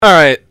All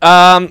right.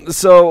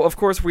 So of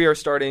course we are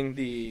starting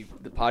the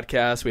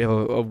podcast. We have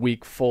a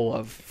week full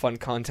of fun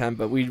content,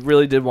 but we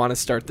really did want to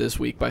start this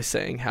week by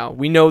saying how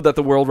we know that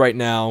the world right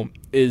now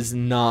is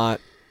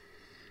not,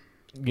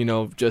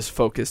 just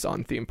focused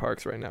on theme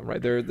parks right now,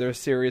 right? There are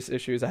serious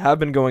issues that have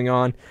been going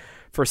on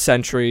for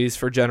centuries,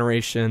 for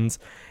generations,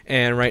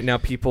 and right now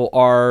people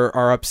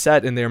are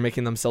upset and they're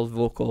making themselves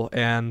vocal.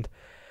 And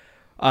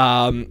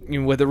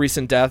with the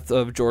recent death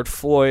of George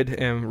Floyd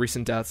and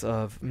recent deaths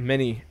of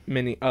many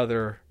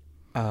other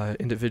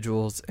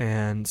individuals,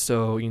 and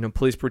so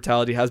police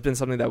brutality has been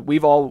something that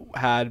we've all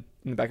had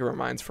in the back of our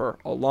minds for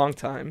a long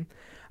time.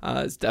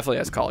 It's definitely,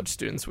 as college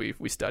students, we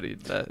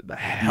studied the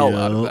hell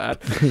out of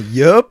that.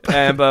 Yep.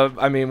 And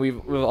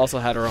we've also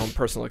had our own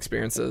personal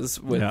experiences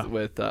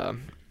with for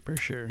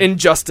sure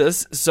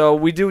injustice. So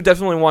we do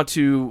definitely want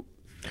to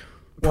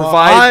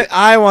provide.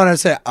 I want to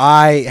say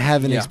I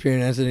haven't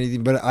experienced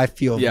anything, but I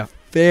feel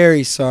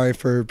very sorry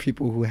for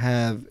people who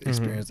have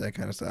experienced that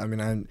kind of stuff. I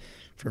mean,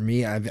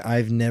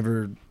 I've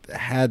never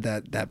had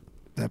that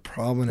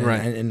problem,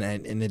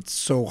 and it's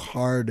so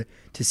hard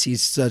to see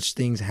such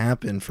things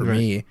happen for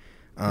me.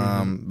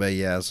 But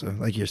yeah, so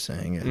like you're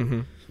saying,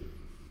 Do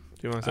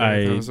you want to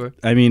say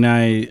anything?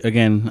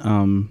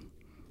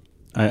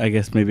 I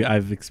guess maybe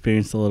I've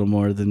experienced a little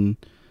more than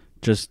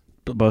just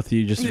both of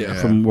you, just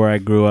from where I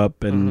grew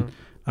up and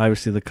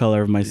obviously the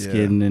color of my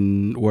skin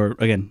and where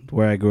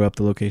I grew up,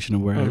 the location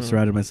of where I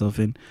surrounded myself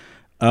in.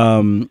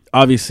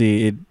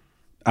 Obviously,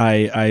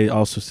 I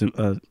also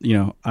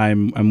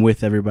I'm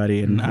with everybody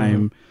and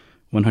I'm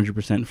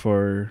 100%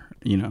 for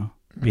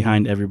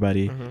behind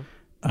everybody.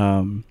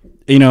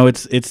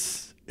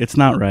 It's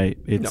not right.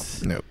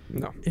 It's no.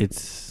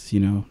 It's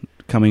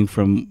coming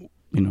from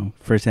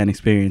firsthand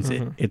experience.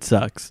 It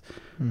sucks,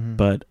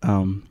 but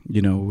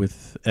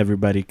with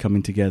everybody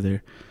coming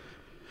together,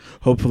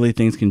 hopefully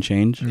things can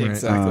change. Right.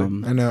 Exactly.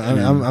 I know.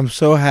 I'm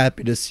so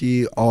happy to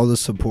see all the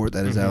support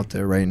that is out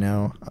there right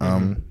now.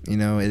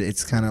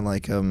 It's kind of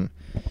like I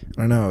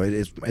don't know.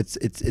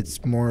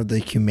 It's more the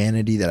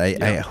humanity that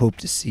I hope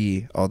to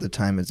see all the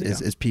time.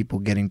 Is people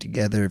getting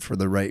together for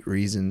the right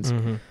reasons.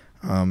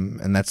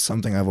 And that's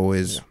something I've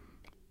always,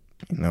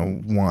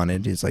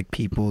 wanted, is like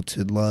people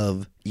to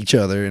love each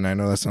other. And I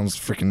know that sounds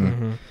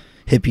freaking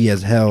hippie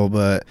as hell,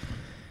 but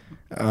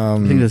I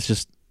think that's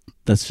just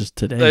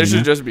today. That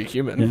should just be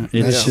human.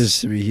 Yeah, that's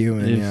just to be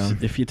human.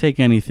 If you take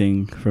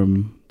anything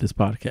from this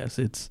podcast,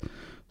 it's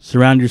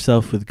surround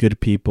yourself with good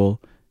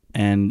people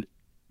and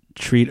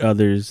treat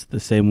others the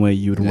same way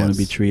you would want to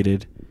be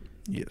treated.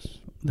 Yes.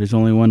 There's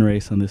only one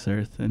race on this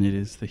earth, and it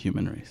is the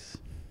human race.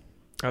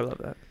 I love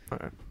that. All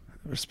right.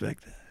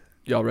 Respect that.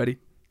 Y'all ready?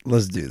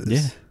 Let's do this.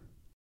 Yeah.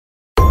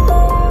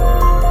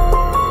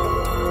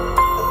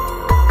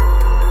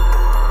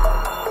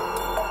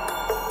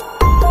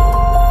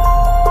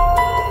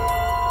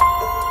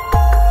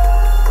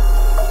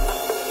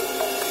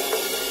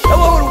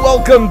 Hello and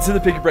welcome to the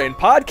Picky Brain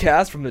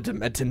Podcast from the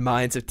Demented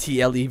Minds of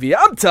TLEV.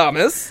 I'm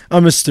Thomas.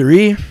 I'm Mr.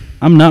 E.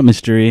 I'm not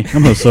Mystery.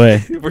 I'm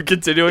Josue. We're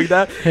continuing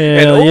that.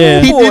 Hell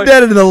yeah. He did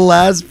that in the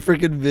last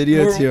freaking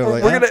video too.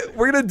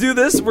 We're gonna do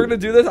this. We're gonna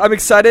do this. I'm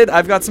excited.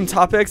 I've got some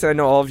topics. I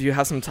know all of you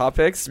have some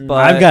topics, but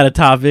I've got a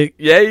topic.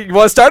 Yeah, you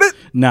want to start it?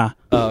 Nah.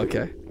 Oh,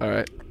 okay. All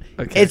right.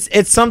 Okay.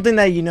 It's something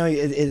that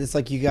it's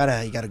like you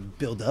gotta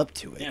build up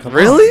to it. Yeah,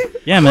 really?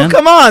 Yeah, man. Oh,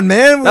 come on,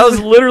 man. That was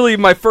literally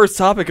my first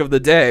topic of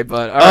the day.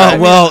 But all right.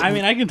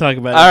 I can talk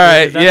about it. All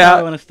right, That's how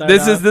I wanna start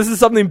this off. is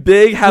something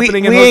big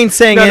happening. We ain't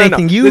saying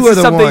anything. You this are is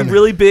the something one.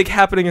 really big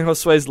happening in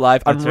Josue's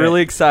life. That's I'm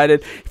really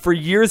excited. For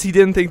years, he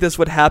didn't think this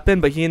would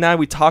happen, but he and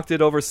we talked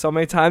it over so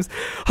many times.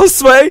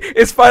 Josue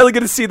is finally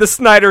going to see the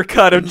Snyder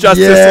Cut of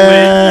Justice League.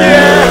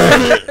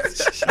 Yeah.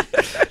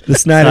 The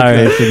Snyder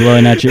Sorry Cut. for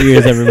blowing out your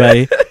ears,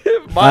 everybody.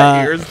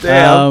 My ears,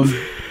 damn.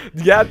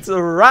 That's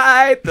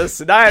right. The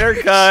Snyder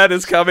Cut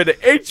is coming to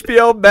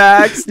HBO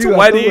Max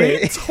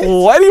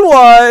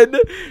 2021.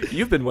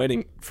 You've been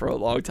waiting for a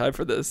long time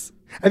for this.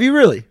 Have you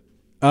really?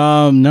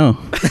 No.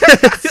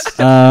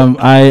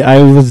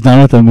 I was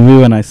done with the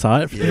movie when I saw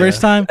it for the first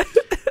time.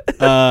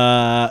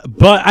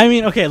 But I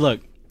mean, okay,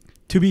 look.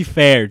 To be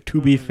fair,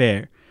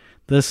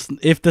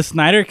 if the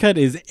Snyder Cut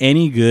is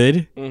any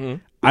good,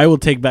 I will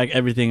take back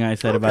everything I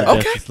said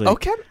about Justice League.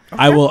 Okay.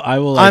 I will.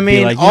 I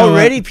mean,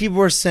 already people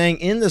were saying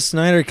in the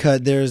Snyder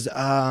Cut, there's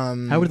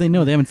how would they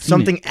know? They haven't seen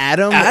something it.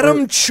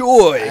 Adam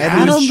Choi.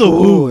 Adam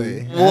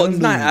Choi. Well, it's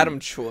not Adam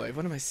Choi.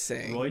 What am I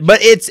saying? But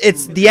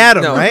it's the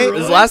Atom, right?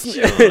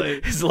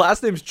 His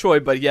last name's Choi,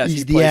 but yes, He's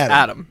he the plays Atom.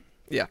 Adam.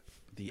 Yeah.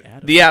 The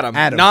Atom. The Atom.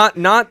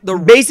 Not the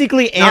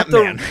basically not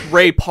Ant-Man. the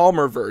Ray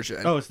Palmer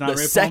version. Oh, it's not the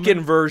Ray second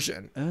Palmer?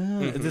 version.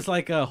 Is this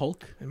like a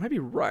Hulk? It might be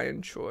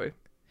Ryan Choi.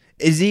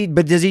 Is he?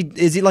 But is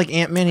he like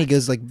Ant-Man? He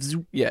goes like.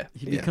 Zoop. Yeah.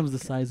 He becomes the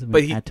size of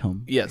But an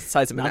atom. Yes,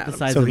 size of an Not atom. the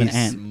size So of an he's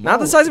ant. small. Not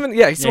the size of an.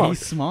 Yeah, he's Yeah, small.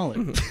 he's smaller.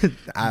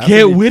 That's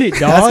Get gonna with it, be-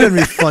 dog. That's gonna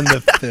be fun to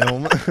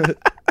film.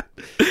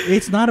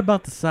 It's not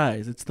about the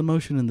size. It's the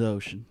motion in the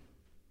ocean.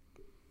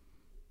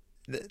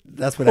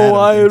 That's what Adam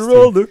Hawaiian thinks, too.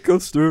 roller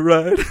coaster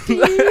ride.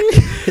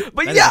 But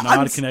But That yeah, is an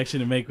odd connection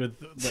to make with.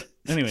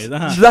 Anyways,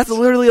 that's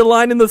literally a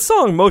line in the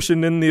song,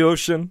 "Motion in the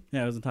Ocean."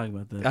 Yeah, I wasn't talking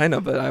about that. I know,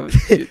 but I was.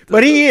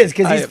 But he is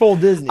because he's full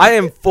Disney. I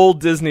am full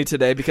Disney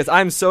today because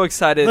I'm so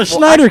excited. The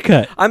Schneider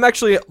cut. I'm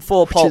actually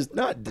full which is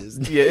not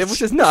Disney. Yeah,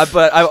 which is not.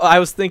 But I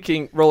was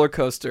thinking roller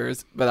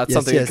coasters, but that's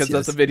something because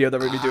that's a video that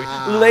we're gonna be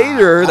doing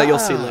later that you'll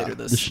see later.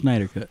 The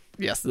Schneider cut.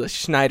 Yes, the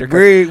Schneider cut.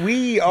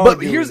 We are.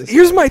 But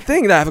here's my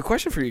thing that I have a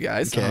question for you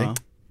guys. Okay.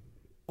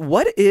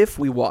 What if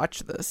we watch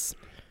this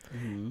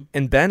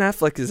and Ben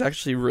Affleck is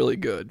actually really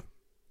good?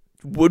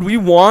 Would we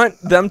want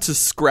them to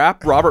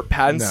scrap Robert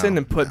Pattinson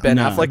and put Ben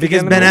Affleck because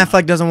again? Ben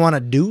Affleck doesn't want to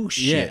do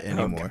shit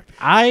anymore.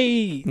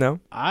 Okay.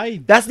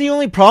 That's the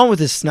only problem with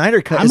his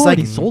Snyder cut. I'm it's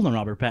already like sold on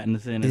Robert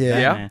Pattinson as Yeah.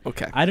 Batman.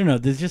 Okay. I don't know.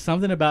 There's just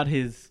something about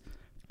his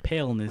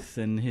paleness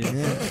and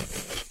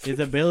his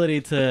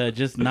ability to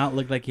just not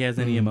look like he has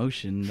any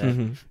emotion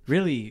that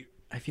really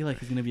I feel like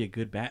he's gonna be a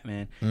good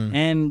Batman.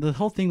 And the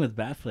whole thing with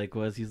Batfleck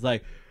was he's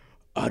like,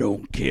 I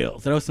don't kill.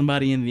 Throw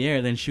somebody in the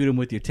air, then shoot him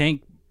with your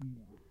tank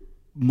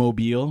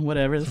mobile,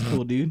 whatever. That's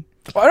cool, dude.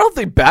 I don't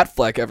think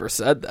Batfleck ever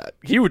said that.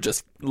 He would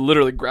just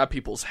literally grab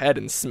people's head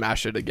and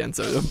smash it against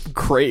a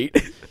crate.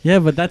 Yeah,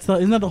 but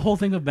isn't that the whole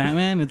thing of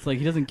Batman? It's like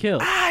he doesn't kill.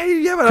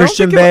 Yeah, but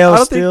Christian Bale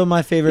still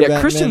my favorite. Yeah,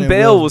 Batman Christian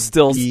Bale was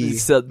still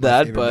said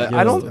that, but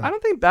I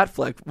don't think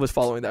Batfleck was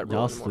following that rule.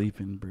 Y'all anymore.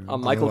 sleeping, bro.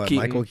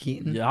 Michael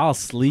Keaton. Y'all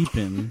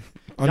sleeping.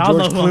 On Y'all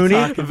George know who I'm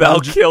Clooney? talking Val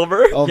about.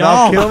 Kilmer. Oh,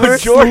 Y'all Val Kilmer?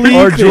 sleeping.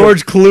 Or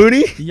George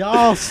Clooney?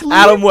 Y'all sleep.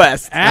 Adam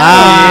West.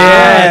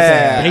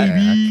 Yes,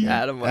 baby.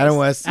 Adam West. Adam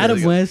West.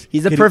 Adam West.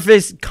 He's a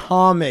perfect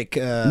comic.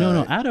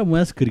 No. Adam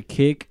West could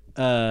kick.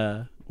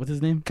 What's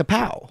his name?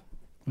 Kapow.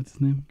 What's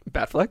his name?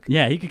 Batfleck?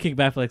 Yeah, he could kick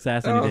Batfleck's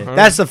ass any day.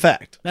 That's a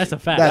fact. That's a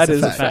fact. That's That a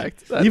is a fact.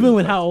 fact. That Even is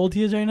with a how old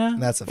he is right now.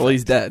 That's a fact. Well,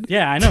 he's dead.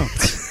 Yeah, I know.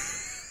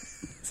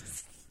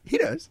 He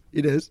does.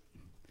 He does.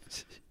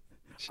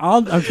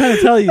 I'm trying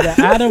to tell you that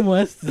Adam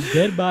West's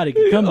dead body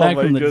could come back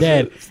my from the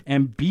dead goodness.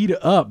 and beat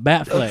up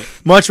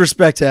Batfleck. Much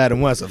respect to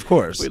Adam West, of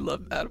course. We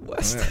love Adam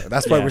West. Yeah,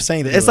 that's why Yeah, we're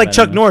saying that. we It's love like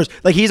Chuck Adam Norris.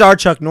 Like he's our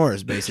Chuck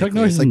Norris, basically. Chuck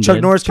Norris it's like isn't Chuck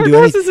dead. Norris can Chuck do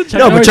Norris anything. isn't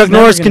No, dead. but Chuck Norris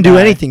Norris never can gonna do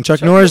die. anything.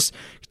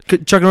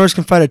 Chuck Norris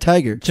can fight a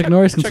tiger. Chuck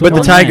Norris can Chuck swim But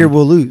the on tiger land.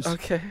 will lose.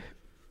 Okay.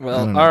 Well, I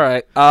don't know. all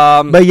right.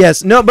 But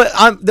yes, no. But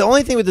the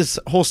only thing with this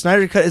whole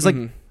Snyder cut is like,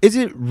 is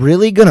it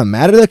really gonna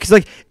matter? Because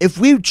like, if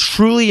we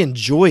truly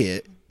enjoy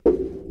it,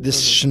 this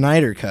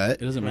Schneider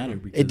cut, It doesn't matter.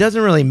 it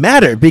doesn't really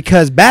matter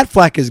because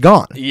Batfleck is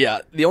gone. Yeah,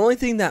 the only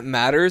thing that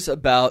matters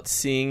about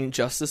seeing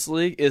Justice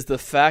League is the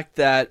fact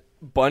that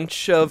a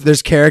bunch of DC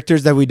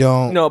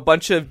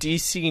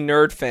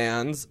nerd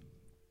fans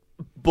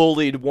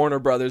bullied Warner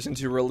Brothers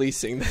into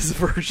releasing this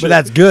version. But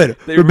that's good.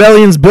 They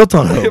Rebellion's built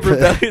on hope.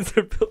 Rebellions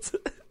are built.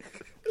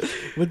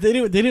 But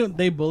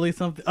they bully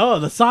something. Oh,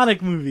 the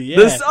Sonic movie. Yeah.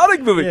 The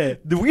Sonic movie.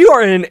 Yeah. We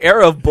are in an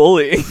era of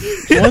bullying.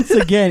 Once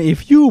again,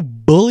 if you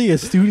bully a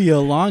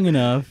studio long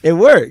enough, It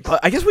works.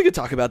 I guess we could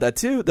talk about that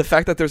too. The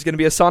fact that there's going to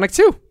be a Sonic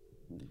 2.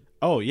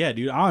 oh yeah,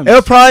 dude,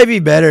 It'll probably be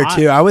better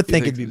too. I would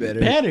think it'd be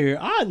better. better.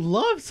 I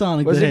love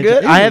Sonic. Was the it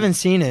Hedgehog. good? I haven't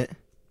seen it.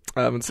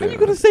 I haven't How seen you it.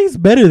 gonna say it's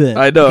better than?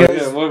 I know.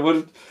 Because- Yeah,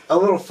 what, A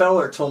little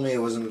feller told me it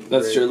wasn't.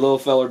 that's your little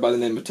feller by the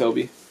name of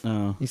Toby.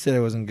 Oh. He said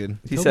it wasn't good.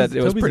 He said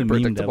it was Toby's pretty a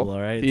meme predictable. devil,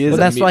 all right? He is Well, a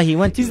that's meme- why he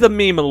went to. He's the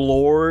meme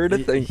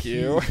lord. Thank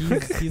you.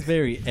 He's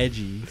very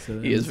edgy. So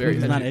He is very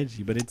It's edgy. not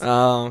edgy, but it's.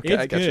 Oh, okay.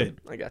 It's I got you. good.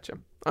 I got you.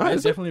 I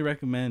definitely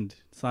recommend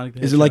Sonic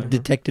the Is it like Hedgehog.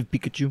 Detective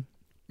Pikachu?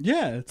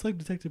 Yeah, it's like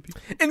Detective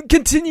Pikachu. In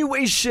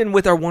continuation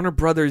with our Warner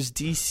Brothers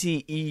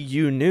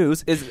DCEU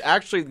news is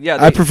actually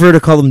I prefer to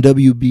call them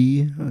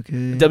WB. Okay.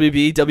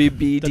 WB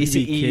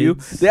DCEU.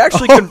 Kids. They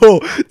actually Oh,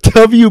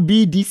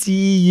 WB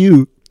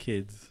DCEU.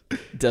 Kids.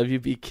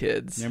 WB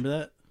Kids. Remember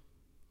that?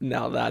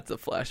 Now that's a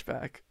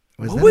flashback.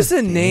 Was What that was a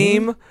the thing?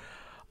 name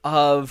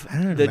of I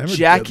don't the remember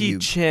Jackie W.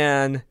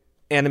 Chan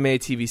anime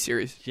TV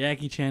series?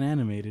 Jackie Chan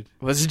animated.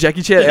 Was it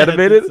Jackie Chan Yeah, I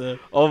animated? think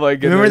so. Oh my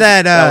goodness! Remember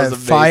that, was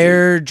amazing.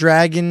 Fire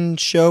Dragon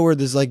show where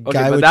this like Okay,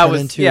 guy but would that turn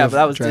was into yeah, a but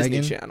that was dragon?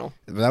 Disney Channel.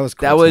 That was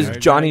That was Fire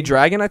Johnny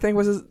Dragon? Dragon, I think,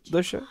 was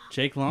the show.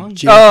 Jake Long?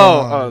 Jake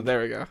Oh, Long,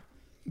 there we go.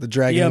 the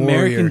Dragon The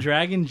American Warrior.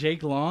 Dragon,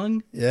 Jake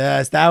Long?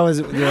 Yes, that was.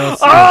 Yes,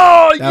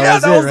 Oh, That yeah,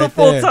 was that it was the right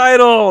full there.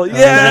 title. That's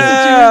Yeah,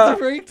 what you were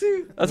referring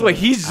to? that's what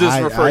he's just I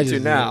referring just to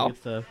did. now. Good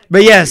stuff.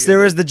 But yes, there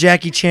was the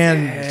Jackie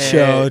Chan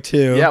show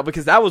too. Yeah,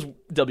 because that was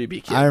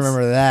WB Kids. I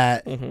remember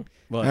that. Mhm.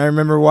 What? I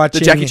remember The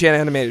watching Jackie Chan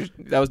animated.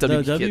 That was The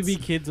WB Kids.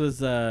 WB Kids was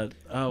the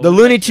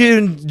Looney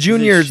Tunes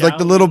Juniors, like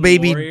the little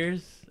baby.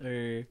 Warriors,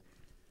 or,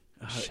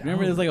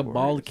 remember, there's like a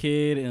bald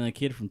kid and a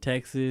kid from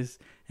Texas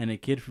and a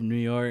kid from New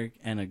York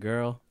and a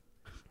girl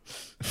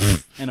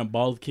and a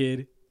bald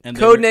kid. And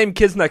they were- Codename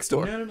Kids Next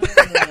Door. No.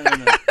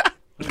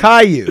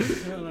 Caillou.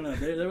 No.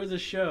 There was a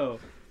show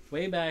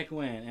way back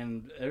when,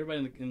 and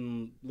everybody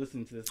can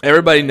listen to this.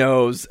 Everybody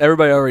knows.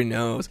 Everybody already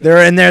knows.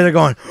 They're in there. They're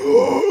going.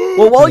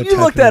 Well, while Gonna you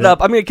look type that it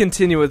up, I'm going to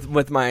continue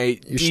with my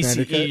Your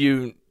Schneider cut?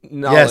 DCEU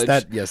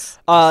knowledge. Yes.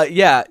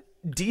 Yeah,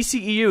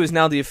 DCEU is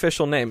now the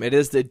official name. It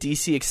is the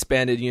DC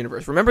Expanded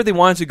Universe. Remember, they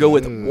wanted to go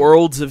with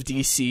Worlds of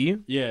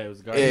DC. Yeah, it was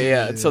Yeah, garbage.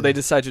 yeah. So they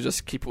decided to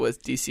just keep it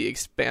with DC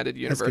Expanded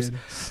That's Universe.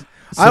 good.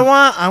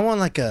 I want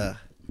like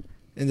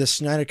in the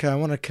Snyder Cut. I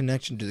want a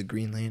connection to the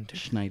Green Lantern.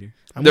 Schneider.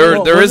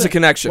 There is a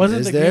connection.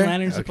 Wasn't Is the there? Green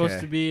Lantern supposed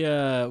Okay. to be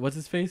what's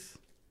his face?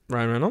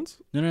 Ryan Reynolds?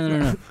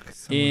 No.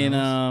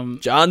 In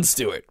John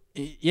Stewart.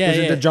 yeah, Is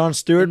yeah. it the John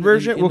Stewart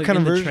version? What kind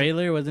of in version? the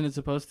trailer, wasn't it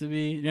supposed to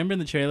be? Remember in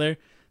the trailer,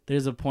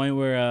 there's a point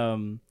where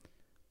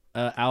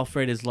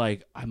Alfred is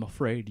like, "I'm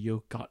afraid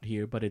you got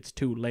here, but it's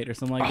too late," or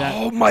something like that.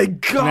 Oh my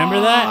god!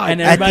 Remember that?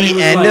 And At everybody the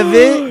was end like, of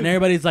it? and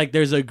everybody's like,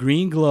 "There's a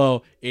green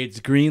glow.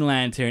 It's Green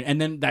Lantern," and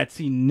then that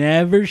scene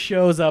never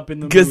shows up in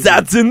the movie. Because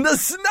that's in the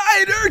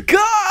Snyder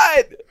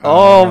Cut.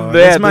 Oh man, this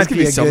there's might gonna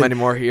be be a so good- many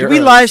more here. Did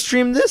we live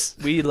stream this?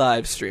 We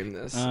live stream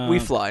this. We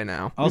fly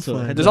now.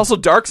 also There's also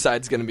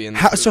Darkseid's gonna be in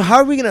this. So how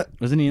are we gonna?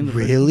 wasn't he in the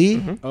Really?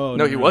 First? Oh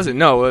No, he wasn't.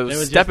 No, it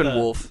was just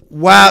Steppenwolf.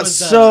 Wow. That was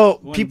the- So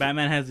when people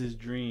Batman has his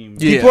dream.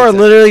 Yeah. people are exactly.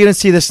 literally gonna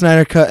see the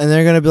Snyder Cut and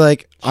they're gonna be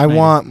like, "I Schneider.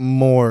 want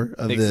more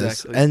of this,"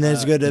 Exactly. and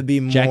there's gonna be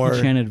more.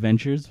 Jackie Chan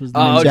Adventures was the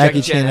Oh, name. Jackie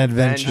Jackie Chan Chan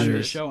Adventures. The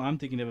Adventures. show I'm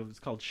thinking of is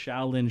called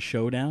Shaolin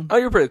Showdown. Oh,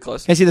 you're pretty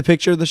close. Can I see the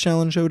picture of the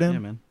Shaolin Showdown? Yeah,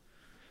 man.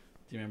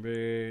 Do you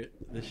remember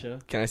the show?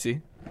 Can I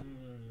see?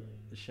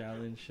 The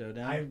Shaolin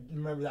Showdown?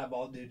 remember that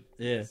ball, dude.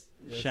 Yeah.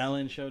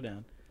 Shaolin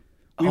Showdown.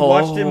 We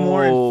watched it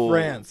more in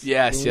France.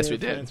 Yes, When yes, were we in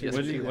did. France, Yes,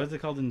 What's we it, did. what's it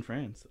called in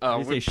France?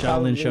 Oh, They say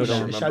Shaolin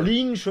Showdown.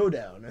 Shaolin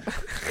Showdown.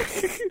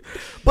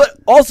 But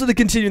also to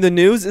continue the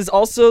news is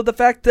also the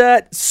fact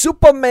that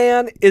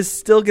Superman is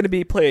still going to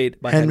be played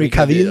by Henry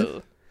Henry Cavill.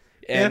 Cavill.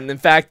 And in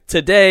fact,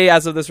 today,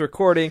 as of this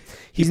recording,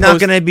 He's not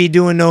gonna be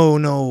doing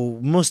no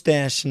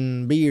mustache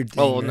and beard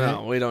thing. Oh right?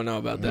 no, we don't know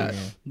about that.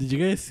 Did you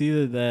guys see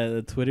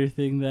the Twitter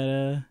thing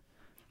that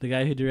the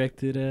guy who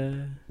directed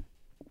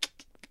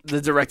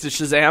The director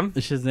Shazam.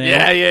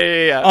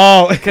 Shazam? Yeah.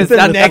 Oh, Because the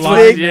that's next what-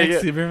 big. yeah, yeah.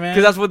 Superman.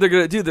 Because that's what they're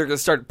gonna do. They're gonna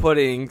start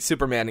putting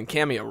Superman in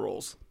cameo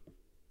roles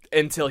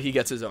until he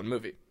gets his own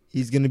movie.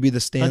 He's gonna be the Oh,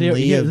 Stan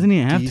Lee. yeah, of doesn't he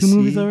have two DC.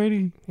 movies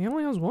already? He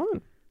only has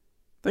one.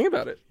 Think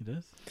about it. He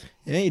does.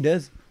 Yeah, he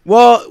does.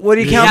 Well, what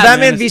do you He count? has Batman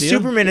Man of v Steel?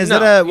 Superman. Is No,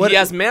 that a what? He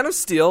has Man of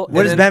Steel. What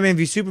and is then Batman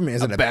v Superman?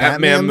 Is it a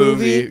Batman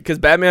movie? Because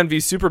Batman v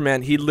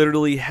Superman, he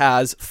literally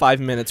has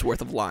 5 minutes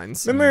worth of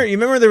lines. You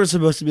remember there was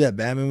supposed to be that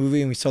Batman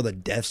movie, and we saw the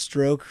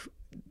Deathstroke,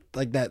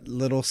 like that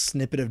little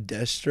snippet of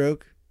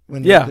Deathstroke.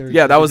 When Yeah,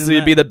 there that was Isn't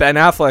to be the Ben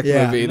Affleck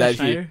Yeah. movie Isn't that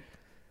Schneider?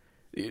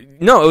 he.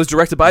 No, it was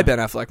directed by Ben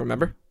Affleck.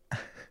 Remember?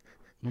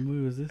 What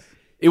movie was this?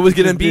 It was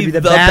gonna be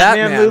the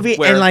Batman movie,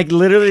 where- and like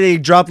literally they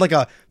dropped like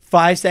a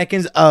 5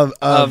 seconds of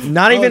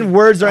not even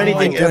words or oh my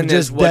anything, of goodness,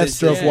 just what is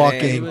his Deathstroke name? It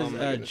walking. was Oh my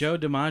goodness. Joe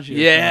DiMaggio.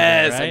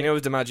 Yes, right? I knew it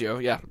was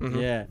DiMaggio. Yeah.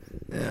 Mhm.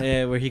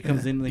 Yeah, where he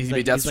comes in. He's He's be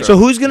like, Deathstroke. So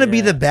who's gonna be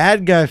Yeah. the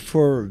bad guy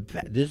for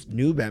this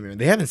new Batman?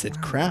 They haven't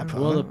said crap.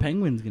 well, Huh? the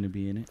Penguin's gonna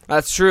be in it.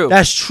 That's true.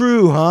 That's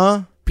true,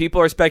 huh?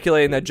 People are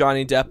speculating that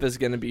Johnny Depp is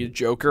gonna be a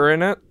Joker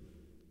in it.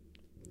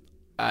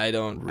 I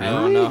don't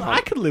know. How, I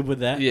could live with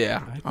that.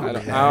 yeah,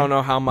 Okay. I don't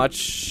know how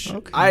much.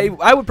 Okay.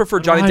 I would prefer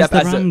Johnny Why's Depp the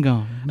as rum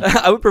gone?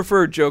 I would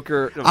prefer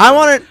Joker. no, I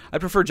want to. I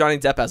prefer Johnny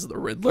Depp as the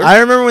Riddler. I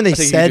remember when they I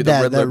think he said could do the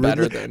that. Riddler that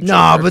better Riddler, than no,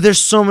 Joker. but there's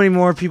so many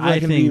more people I that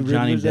can be think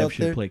Johnny Riddlers Depp out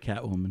should there. play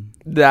Catwoman.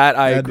 that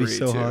I That'd agree be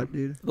so too. hot,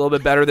 dude. A little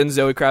bit better than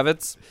Zoe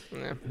Kravitz.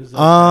 Yeah. Who's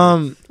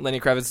Lenny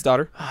Kravitz's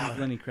daughter.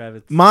 Lenny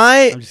Kravitz.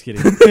 My I'm just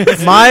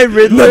kidding.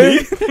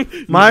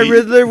 my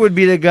Riddler would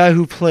be the guy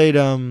who played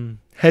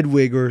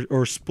Hedwig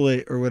or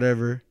Split or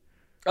whatever.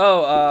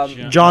 Oh,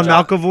 John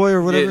McAvoy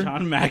or whatever.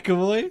 John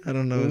McAvoy? I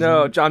don't know. his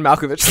No, name. John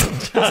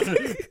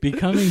Malkovich.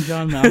 Becoming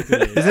John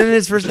Malkovich. Isn't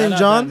his first Shout name out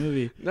John? that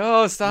movie.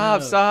 No,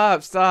 stop.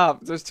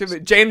 There's too many.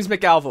 James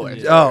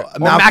McAvoy. Oh, Or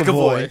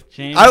McAvoy.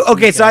 James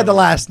Okay, so I had the McAvoy.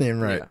 last name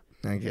right.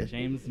 Okay.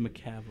 James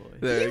McAvoy.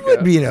 There He you would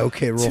go. be an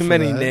okay role. Too for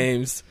many that.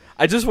 names.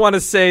 I just want to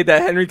say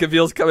that Henry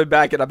Cavill's coming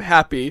back, and I'm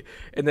happy.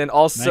 And then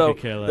also, I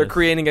could care less. they're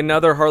creating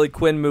another Harley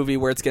Quinn movie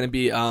where it's going to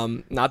be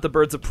not the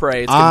Birds of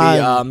Prey. It's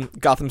going to be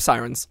Gotham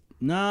Sirens.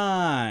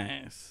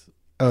 Nice.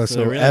 Oh, So so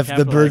they're really F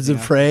the Birds of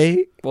capitalizing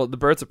Prey, Well, the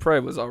Birds of Prey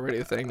was already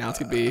a thing. Now it's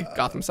going to be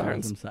Gotham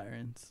Sirens. Gotham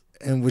Sirens.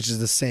 and which is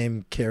the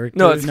same character.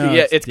 No, it's No,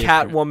 it's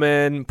different.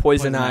 Catwoman,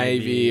 Poison Poison Ivy,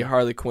 Ivy.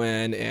 Harley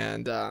Quinn,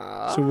 and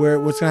so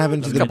what's gonna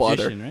happen to There's the a couple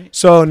other. Magician, right?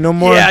 So no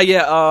more.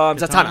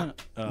 Zatanna.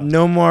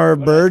 No more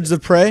Birds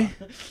of Prey.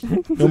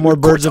 No more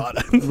Birds of.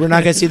 We're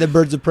not gonna see the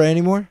Birds of Prey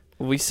anymore.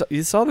 You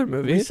saw their We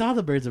movie. saw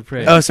the Birds of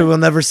Prey. Oh, so we'll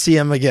never see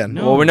him again.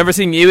 No. Well, we're never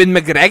seeing Ewan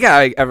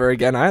McGregor ever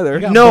again They either.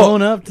 got No.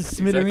 blown up to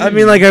smithereens. I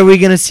mean, like, are we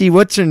gonna see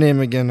what's her name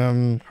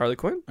again? Harley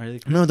Quinn? Are they-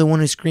 No, the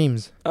one who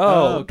screams,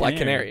 Oh, Oh, Black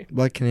Canary. Canary.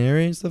 Black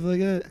Canary and stuff like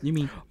that. You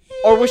mean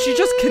Or was she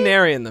just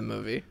Canary in the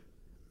movie?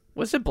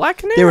 Was it Black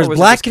Canary? There was or it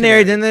Black just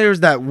Canary. Then there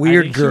was that I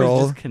weird think she was girl.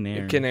 just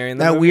Canary. Canary in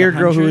the That movie? weird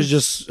girl who was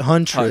Huntress? just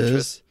Huntress.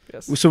 Huntress.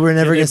 Yes. So we're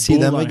never Yeah, gonna they see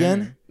them bull on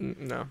again. her.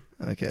 No.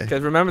 Okay.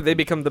 Because remember, they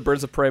become the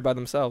Birds of Prey by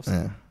themselves.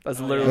 Yeah. That's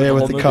Oh, literally Yeah, the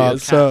with whole the movie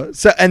cops. is.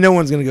 So and no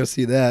one's gonna go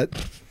see that.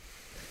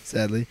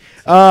 Sadly.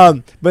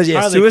 But yeah,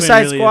 Harley Suicide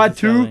Quinn really Squad is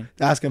 2. selling.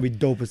 That's gonna be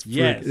dope as freak.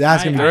 Yes,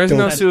 That's gonna be There is dope.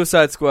 no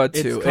Suicide Squad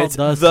It's 2. called It's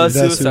The the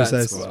The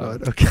Suicide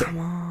Squad. Okay. Come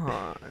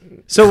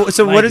on. So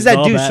Mike what does is that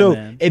all do? So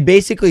Batman. it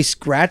basically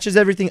scratches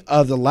everything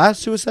of the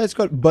last Suicide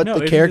Squad, but No,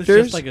 the isn't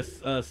characters. this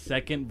just like a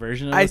second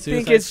version of I the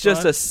think Suicide it's just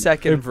a Squad?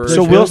 second They're- version.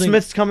 so they're Will building-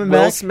 Smith's coming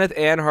Will back. Smith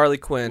and Harley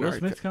Quinn. Will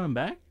Smith's coming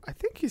back? I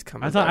think he's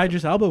coming. I thought back.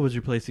 Idris Elba was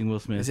replacing Will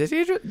Smith. Is it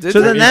Idris?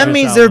 So then that Idris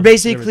means Elba. they're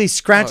basically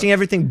scratching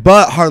everything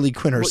but Harley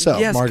Quinn herself,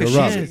 yes, Margot 'cause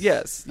Robbie. she's-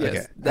 yes, yes.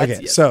 Okay. That's,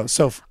 Okay. yes.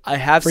 So I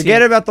have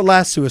forget seen, about the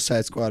last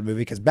Suicide Squad movie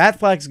because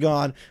Batfleck's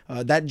gone,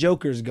 that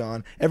Joker's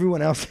gone,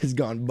 everyone else is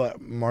gone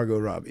but Margot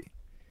Robbie.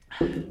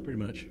 Pretty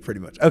much. Pretty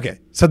much. Okay.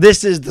 So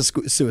this is the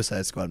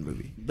Suicide Squad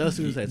movie. The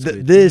Suicide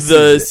Squad. This The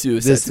is it.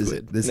 Suicide This is Squad.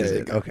 it. This There is you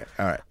it. go. Okay.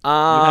 All right. You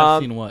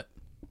have seen what?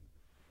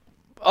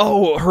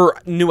 Oh, her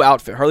new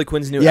outfit, Harley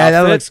Quinn's new Yeah, outfit.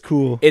 that looks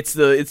cool. It's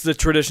the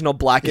traditional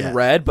black Yeah. and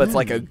red, but it's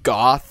like a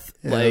goth,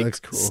 Yeah, that like looks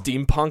cool.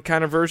 steampunk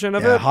kind of version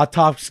of Yeah, it. Hot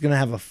Top's gonna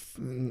have a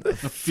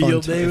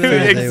field day with fun that.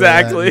 day with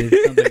Exactly.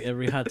 that, Sounds like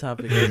every hot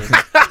topic. ever.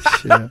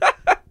 dude.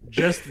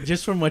 Shit.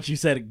 just from what you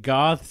said,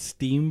 goth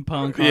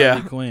steampunk Harley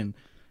Yeah. Quinn.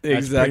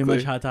 That's Exactly. pretty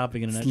much hot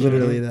topic in a It's nutshell.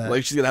 literally that.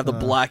 Like she's gonna have the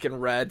black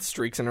and red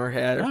streaks in her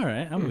hair. All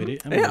right, I'm with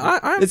it. I'm with it.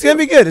 Yeah, It's gonna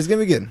be good. It's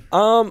gonna be good.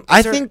 I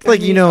is there think, like,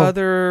 you any know,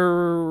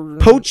 other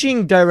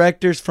Poaching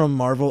directors from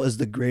Marvel is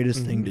the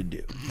greatest thing to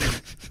do.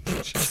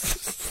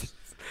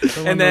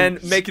 So when and then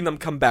the- making them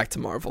come back to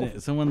Marvel. Yeah,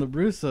 so when the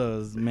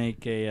Russos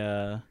make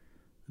a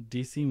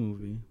DC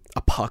movie,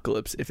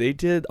 Apocalypse. If they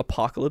did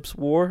Apocalypse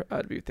War,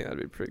 think that'd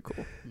be pretty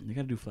cool. you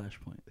gotta do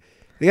Flashpoint.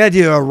 They gotta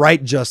do a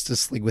right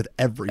Justice League with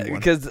everyone.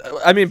 Because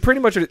I mean,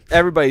 pretty much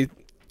everybody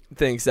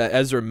thinks that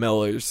Ezra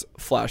Miller's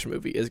Flash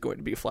movie is going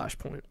to be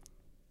Flashpoint.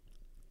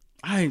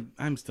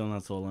 I'm still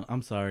not sold on.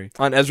 I'm sorry.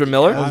 On Ezra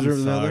Miller? Yeah. I'm Ezra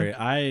Miller?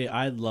 sorry.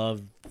 I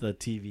love the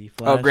TV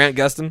Flash. Oh, Grant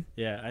Gustin?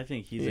 Yeah, I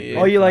think he's. Yeah. A Oh, great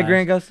Oh, you like Flash.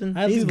 Grant Gustin?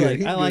 I He's do good. like.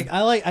 He's I good. like.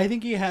 I like. I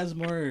think he has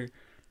more.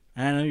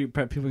 I know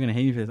people are gonna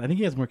hate me for this. I think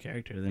he has more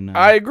character than.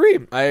 I agree.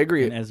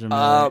 Than Ezra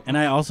Miller. And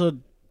I also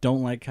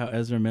don't like how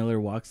Ezra Miller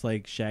walks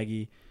like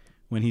Shaggy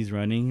when he's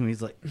running. And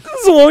he's like,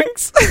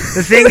 Zoinks!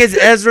 The thing is,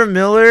 Ezra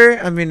Miller.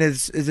 I mean,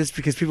 is just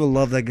because people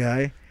love that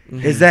guy.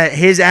 Is that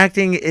his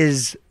acting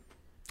is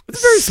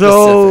It's very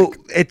so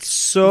specific. it's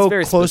so It's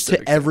very close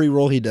specific, to every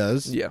role he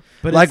does. Yeah.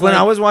 but Like it's when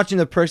I was watching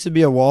The Perks to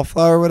Be a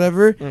Wallflower or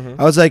whatever,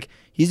 Mm-hmm. I was like,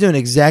 he's doing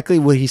exactly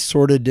what he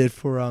sort of did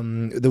for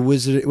the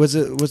Wizard. Was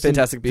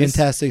Fantastic Beasts?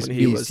 Fantastic When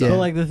he Beasts. was, Yeah. But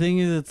like the thing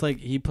is, it's like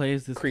he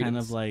plays this kind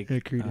Credence. of like Yeah,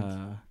 Credence.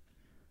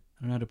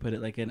 I don't know how to put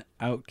it, like an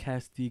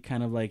outcasty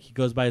kind of like he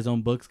goes by his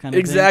own books kind of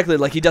Exactly.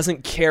 Like he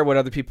doesn't care what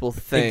other people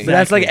think. But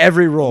that's like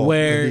every role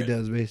Where that he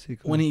does basically.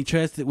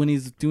 thing. When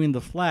he's doing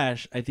the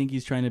Flash, I think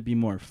he's trying to be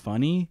more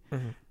funny,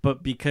 Mhm.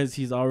 but because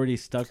he's already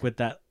stuck with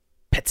that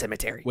Pet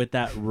Cemetery.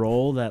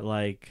 role that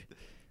like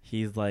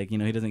he's like, you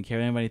know, he doesn't care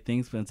what anybody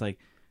thinks, but it's like,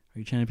 are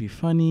you trying to be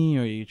funny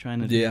or are you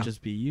trying to Yeah.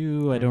 just be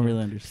you? I don't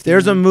really understand. If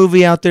there's a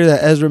movie out there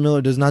that Ezra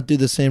Miller does not do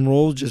the same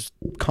role, just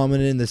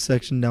comment it in the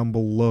section down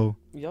below.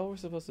 Y'all were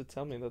supposed to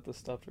tell me that this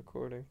stopped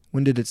recording.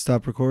 When did it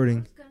stop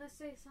recording? gonna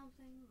say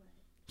something.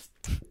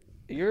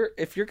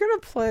 If you're gonna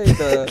play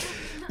the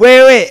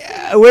Wait.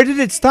 Where did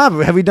it stop?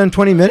 Have we done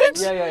 20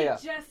 minutes? yeah.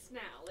 Just now.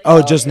 Like,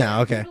 Oh, just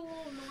now. Okay. a little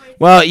noise.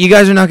 Well, you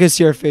guys are not gonna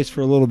see our face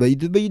for a little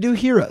bit, but you do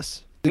hear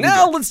us.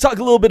 Now let's talk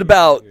a little bit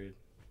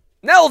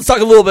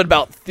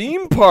about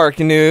theme park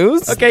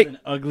news. Okay. An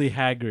ugly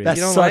Hagrid. That's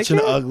You don't such like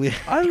an it? ugly.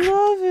 I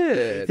love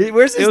it.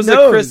 Where's his It was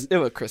nose? it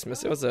was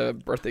Christmas. It was a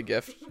birthday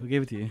gift. Who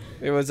gave it to you?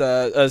 It was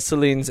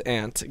Celine's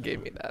aunt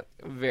gave me that.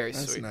 Very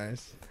That's sweet.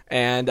 nice.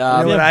 And You know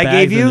what He had I bags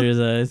gave you? under his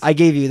eyes. I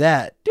gave you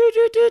that.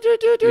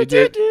 You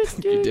did.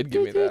 You did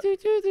give me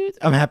that.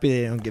 I'm happy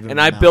they don't give him. and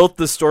a I mouth. built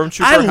the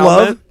stormtrooper I helmet,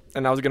 love-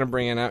 and I was gonna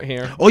bring it out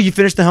here. Oh, you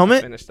finished the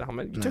helmet? Finish the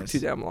helmet. You took Nice. too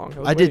damn long.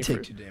 I did waiting take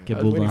for- 2 damn. Get I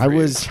was moved waiting on. I for you.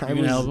 was. You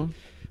gonna help him?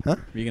 Huh?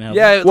 You gonna help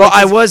him? Yeah. Well, like,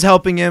 I was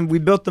helping him. We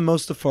built the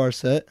Mustafar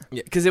set.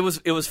 Yeah, because it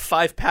was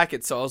 5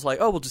 packets, so I was like,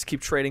 oh, we'll just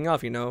keep trading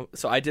off, you know.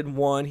 So I did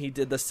one, he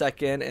did the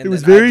second, and It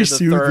was then I very did the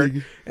third,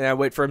 soothing. and I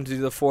wait for him to do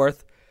the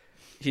fourth.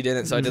 He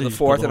didn't, so I did So the you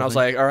fourth, pulled and the I was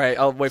whole like, all right,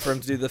 I'll wait for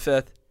him to do the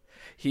fifth.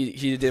 He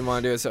didn't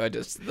want to do it, so I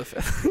just did the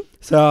fifth.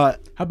 So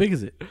How big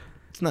is it?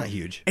 it's not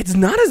huge. It's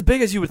not as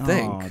big as you would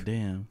think. Oh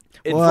damn!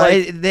 It's Well,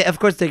 like of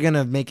course they're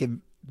gonna make it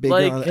big.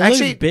 Like, on It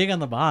actually, looks big on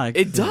the box.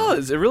 it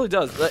does. It really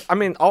does. Like, I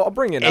mean, I'll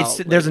bring it out.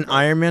 there's an later,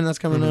 Iron Man that's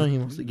coming Mhm. out. He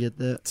wants to get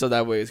that. so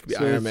that way it's gonna be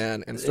So Iron it's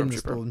Man and in the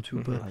Stormtrooper.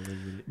 Stormtrooper. I live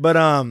with it.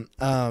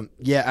 But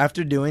yeah.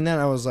 After doing that,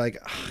 I was like,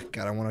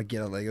 God, I want to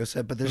get a Lego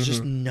set, but there's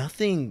just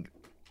nothing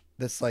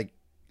that's like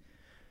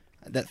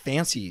that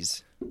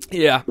fancies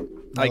Yeah,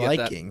 my I get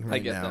liking that. right I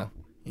get now. that.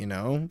 You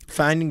know,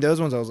 finding those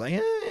ones, I was like,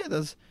 yeah,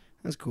 that's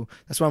cool.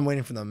 That's why I'm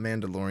waiting for the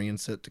Mandalorian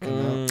set to come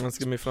out. That's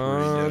gonna be Pretty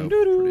fun.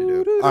 dope,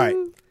 pretty dope. All right,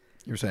 you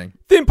were saying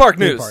Theme park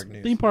news.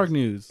 Theme park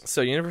news.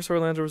 So Universal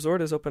Orlando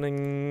Resort is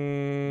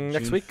opening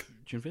next June- week.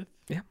 June 5th.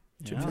 Yeah.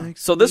 Yeah.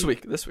 So this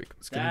week. It's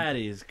gonna That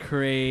is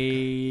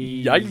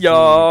crazy. Yeah,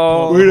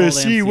 yo. we're gonna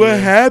see what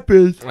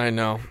happens. I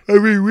know. I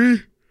mean,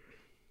 we.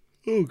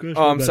 Oh gosh.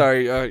 Oh, I'm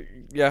sorry.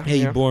 Yeah. Hey,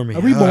 yeah. you bore me. Are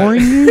we All right.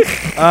 boring you,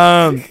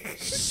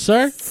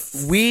 Sir,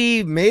 sir?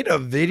 we made a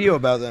video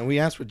about that. And we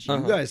asked what you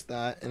Uh-huh. guys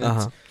thought, and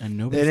Uh-huh. And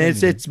nobody. it's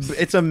said anything.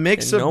 it's a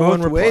mix And of no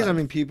one both ways. replied. I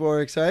mean, people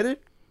are excited.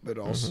 but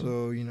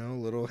also a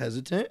little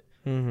hesitant.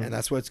 Mm-hmm. And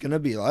that's what it's going to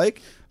be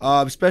like.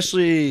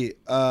 Especially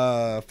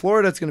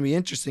Florida, it's going to be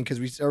interesting because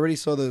we already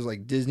saw those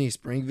like Disney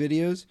Spring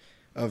videos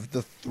of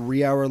the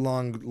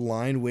 3-hour-long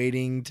line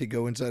waiting to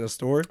go inside a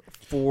store.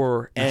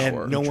 4 And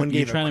hour. no one You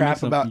gave a trying to crap make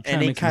some- about you trying to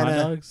any make some kind hot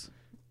of... dogs?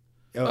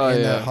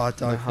 that hot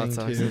dog The hot thing,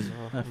 dogs too. as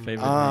well. My favorite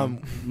Um,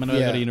 thing. Whenever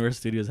I go to yeah. Universal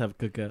Studios, have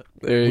cookout.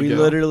 There you We go.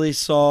 literally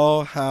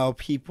saw how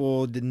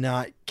people did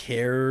not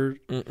care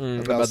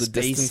about the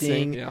spacing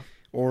distancing. Yeah.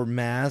 or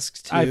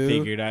masks, too. I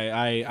figured.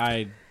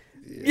 I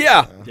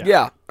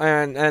Yeah.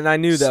 And I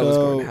knew that was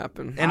So- going to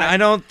happen. And I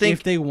don't think...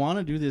 if they want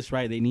to do this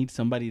right, they need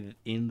somebody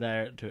in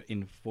there to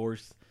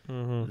enforce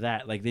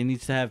that. Like they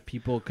need to have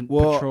people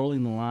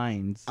patrolling the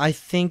lines. I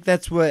think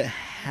that's what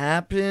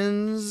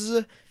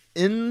happens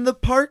in the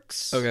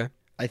parks. Okay.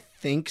 I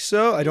think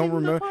so. I don't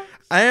remember.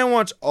 I didn't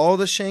watch all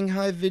the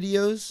Shanghai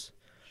videos.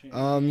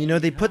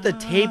 They put the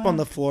tape on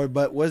the floor,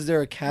 but was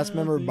there a cast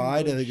member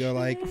by to go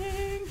like,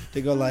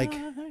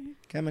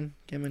 come in.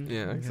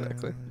 Yeah,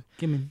 exactly.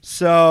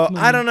 So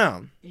I don't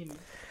know.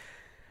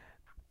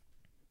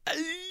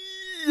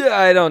 Yeah,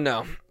 I don't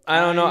know. I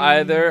don't know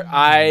either.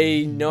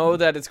 I know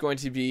that it's going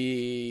to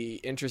be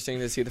interesting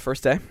to see the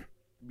first day.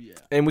 Yeah.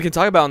 And we can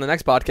talk about it on the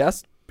next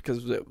podcast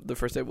because the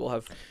first day will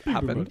have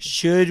happened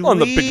Should on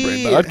the we Big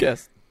Brain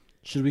podcast.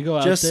 Should we go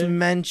out just there?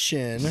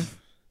 mention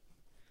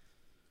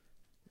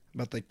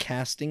about the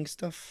casting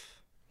stuff?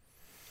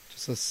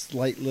 Just a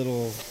slight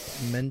little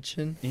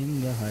mention.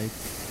 In the hype.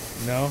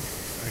 No.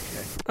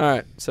 Okay. All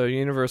right, so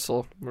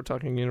Universal. We're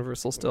talking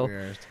Universal still. We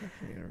are talking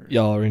Universal.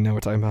 Y'all already know we're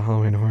talking about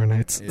Halloween Horror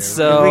Nights. Yeah,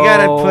 so we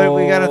gotta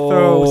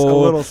throw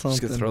a little something.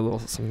 Just gonna throw a little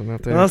something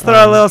out there. Let's throw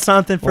a little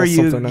something for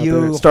little you, something out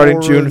you there.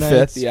 Starting Horror June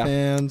Nights 5th, yeah.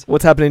 fans.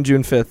 What's happening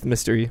June 5th,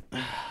 Mystery?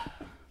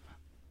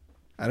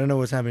 I don't know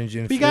what's happening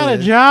June 5th. We got a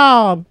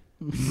job.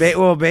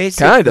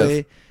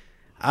 Basically,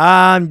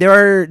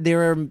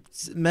 there are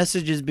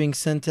messages being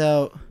sent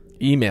out,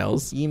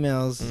 Emails.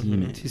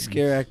 emails to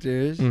scare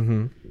actors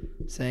Mm-hmm.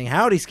 saying,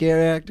 "Howdy,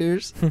 scare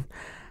actors.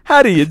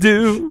 How do you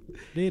do?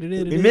 We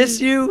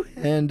miss you."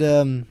 And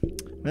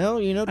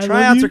love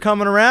tryouts you. are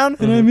coming around,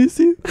 And I miss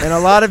you. and a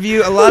lot of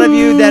you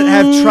that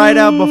have tried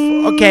out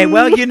before. Okay,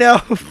 well,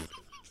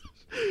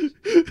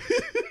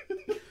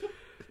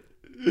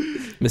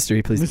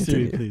 Mystery, please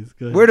Mystery, continue. please.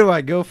 Go ahead. where do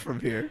I go from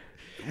here?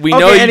 We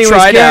know you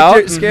tried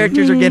out. Scare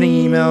actors are getting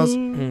emails,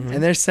 Mhm.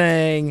 and they're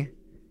saying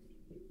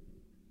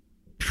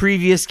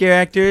previous scare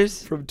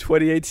actors From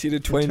 2018 to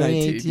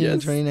 2019. 2018 Yes.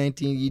 and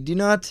 2019. You do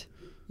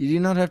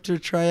not have to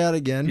try out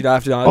again. You don't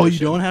have to Oh, you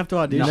audition. don't have to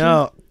audition?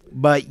 No,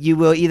 but you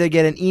will either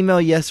get an email,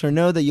 yes or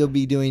no, that you'll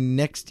be doing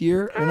next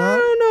year or I not.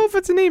 don't know if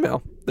it's an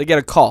email. They get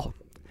a call.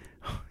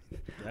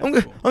 I'm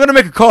gonna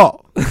make a call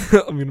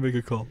I'm going to make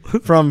a call.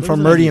 from What was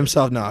Murdy it?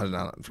 himself. No,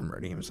 not from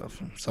Murdy himself.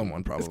 From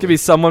someone probably. It's going to be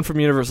someone from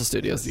Universal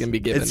Studios. It's going to be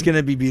given. It's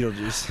gonna be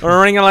Beetlejuice.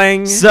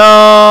 Ring-a-ling. So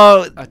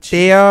A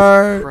they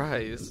are.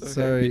 Christ. Okay,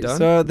 Sorry. you done?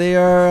 So they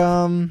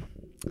are.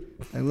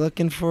 They're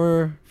looking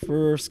for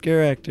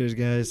scare actors,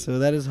 guys. So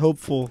that is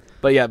hopeful.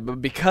 But yeah,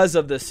 but because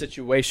of the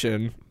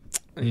situation,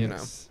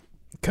 Yes.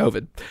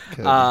 COVID.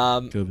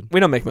 COVID. COVID. We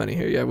don't make money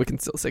here. Yeah, we can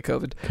still say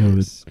COVID.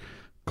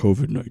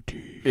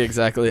 COVID-19.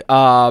 Exactly.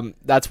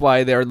 That's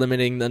why they're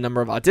limiting the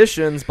number of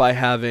auditions by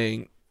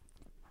having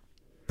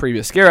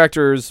previous scare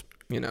actors.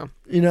 And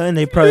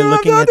they probably You don't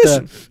looking have at to the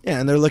audition.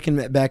 and they're looking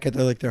back at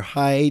their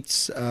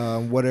heights,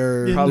 what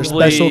are Yeah, their probably-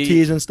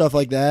 specialties and stuff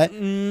like that.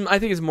 I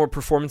think it's more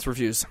performance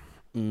reviews.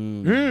 I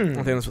Mm.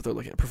 think that's what they're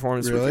looking at.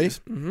 Performance Really?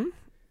 reviews. Mm-hmm.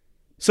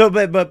 So,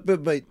 but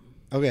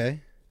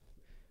okay,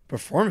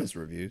 performance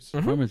reviews.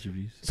 Performance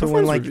reviews. So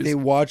when Performance they reviews.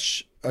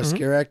 watch a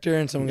scare actor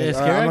and someone Yeah, goes,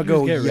 scare I'm gonna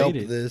go actors get Yelp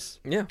rated. this.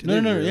 Yeah. Do No,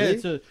 they yeah, really?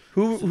 it's a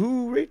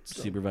Who rates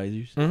them?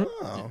 supervisors. Mhm.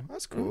 Oh,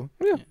 that's cool.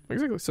 Yeah,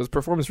 exactly. So it's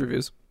performance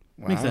reviews.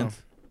 Wow. Makes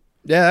sense.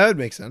 Yeah, that would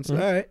make sense. Mhm.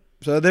 All right.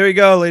 So there we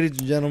go, ladies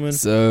and gentlemen.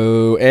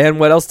 So, and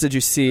what else did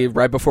you see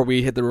right before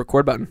we hit the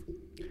record button?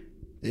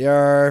 They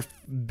are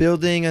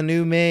building a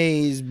new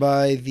maze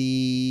by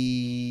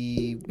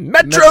the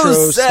Metro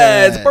says.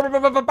 set. We'll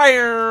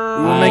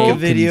make a I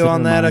video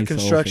on consider that, a myself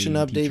construction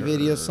a update video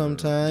teacher.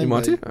 sometime. You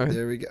want but to? Okay.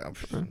 There we go.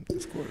 Of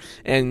course.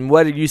 And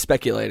what are you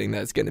speculating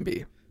that it's going to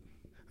be?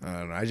 I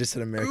don't know. I just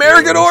said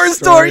American Horror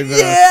Story. but,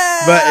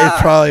 Yeah, but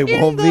it probably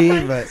won't be.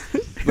 But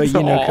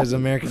Aw. because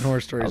American Horror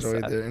Story is How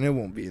always sad. there, and it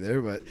won't be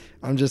there. But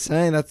I'm just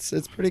saying it's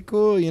pretty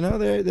cool.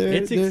 They're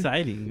It's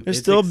exciting. They're It's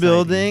still exciting.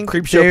 building.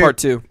 Creep Show They're- Part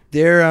 2.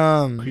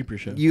 They're Creeper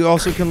show. You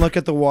also can look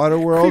at the Water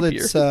World. Creepier.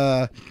 It's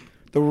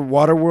the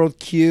Water World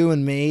queue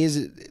and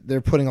maze.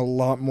 They're putting a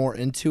lot more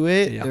into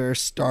it. Yeah. They're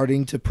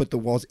starting to put the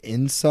walls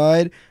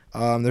inside.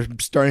 They're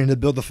starting to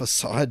build the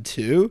facade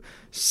too. Don't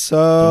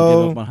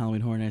So give up on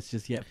Halloween Horror Nights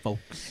just yet,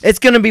 folks. it's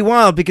gonna be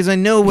wild because I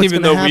know what's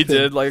Even gonna though happen. we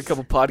did like a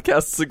couple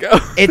podcasts ago.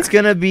 It's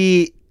gonna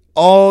be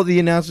all the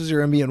announcements are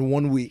gonna be in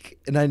 1 week,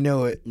 and I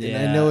know it. And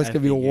I know it's gonna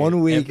be figured. 1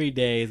 week, Every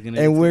day is gonna.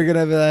 and we're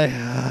gonna be like.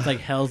 It's like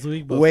Hell's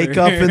Week. But Wake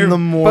for- up in the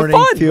morning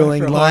fun.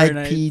 feeling For like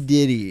Horror P Nights.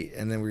 Diddy,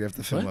 and then we have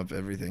to film What? up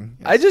everything.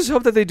 I just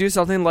hope that they do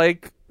something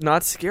like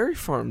Not Scary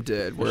Farm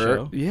did.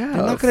 show? Yeah,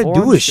 They're not gonna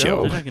forum do a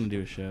show. They're not gonna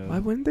do a show. Why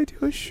wouldn't they do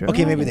a show?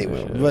 Okay, maybe they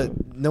will,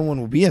 but no one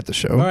will be at the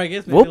show. Or I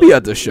guess maybe We'll be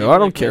at the show. maybe I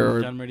don't like care.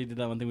 when John Murdy did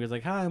that one thing where he's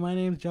like, "Hi, my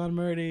name's John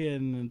Murdy,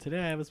 and today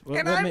I have a."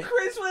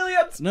 Chris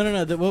Williams.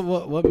 No.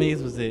 What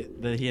maze was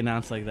it that he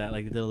announced like that?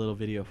 Like he did a little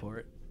video for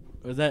it.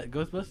 Was that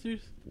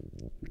Ghostbusters?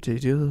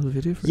 Did you do a little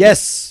video for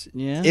Yes,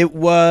 Yeah. it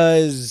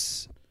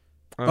was.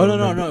 Oh no!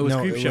 It was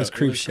No, Creep it Show. was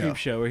Creep It was Show. Creep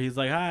Show where he's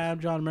like, "Hi, I'm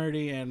John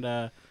Murdy,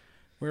 and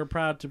we're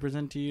proud to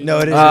present to you." No,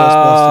 it is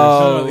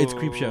No, it's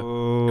Creep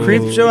Show.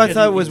 Creep Show, I Because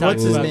thought he was talks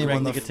what's his about name Greg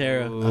on the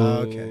Nicotero.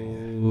 Oh,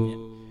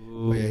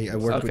 okay. I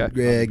work Okay. with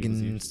Greg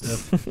and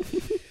stuff.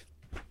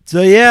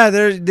 So yeah,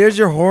 there's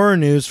your horror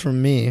news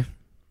from me.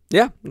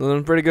 Yeah,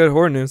 pretty good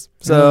horror news.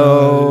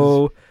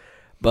 So,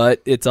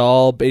 but it's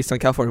all based on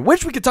California,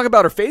 which we could talk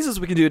about our phases.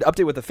 We can do an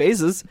update with the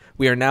phases.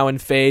 We are now in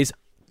phase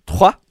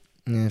 3.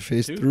 Yeah,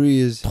 phase Two? 3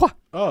 is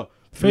Oh,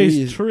 Three.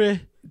 phase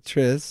 3,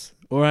 Tris.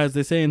 or as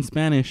they say in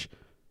Spanish,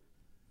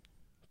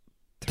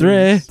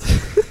 tres.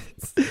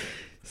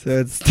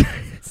 So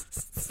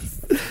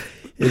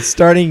it's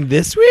starting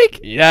this week.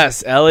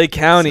 Yes, LA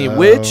County, So-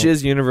 which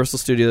is Universal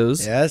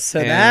Studios. Yes, so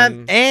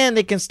And- and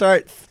they can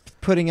start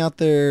putting out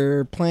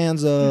their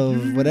plans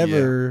of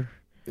whatever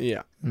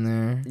Yeah. in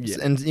there. Yeah.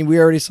 And we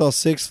already saw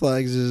Six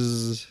Flags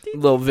is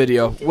Little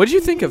video. What did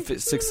you think of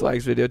Six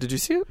Flags video? Did you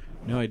see it?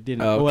 No, I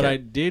didn't. Oh, But what okay. I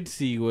did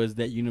see was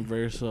that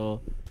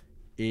Universal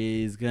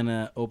is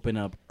gonna open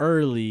up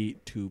early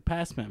to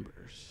pass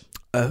members.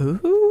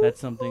 Oh. That's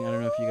something I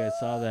don't know if you guys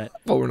saw that.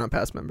 Well, we're not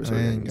past members. I so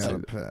we ain't can't got a say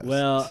that. pass.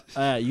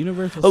 Well,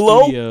 Universal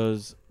Hello?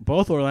 Studios,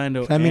 both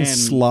Orlando I mean, and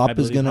Slop I is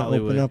believe gonna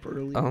Hollywood, open up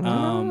early.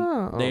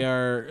 Oh. They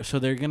are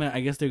they're gonna.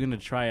 I guess they're gonna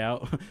try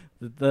out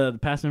the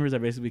past members are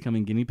basically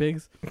becoming guinea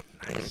pigs.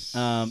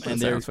 That And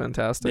sounds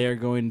fantastic. they're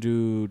going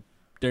to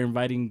they're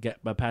inviting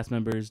past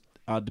members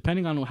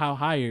depending on how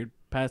high your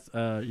pass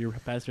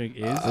rank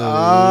is. Kind of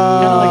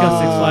like how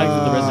Six Flags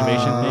with the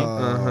reservation thing.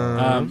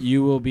 Uh-huh.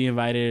 You will be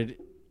invited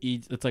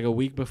each. It's like a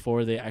week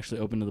before they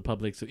actually open to the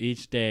public. So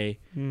each day,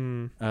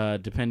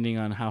 depending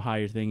on how high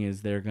your thing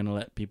is, they're gonna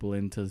let people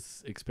in to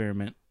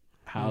experiment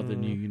how the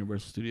new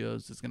Universal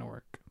Studios is gonna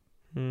work.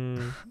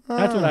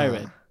 That's what I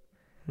read,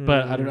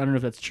 but I don't know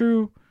if that's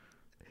true.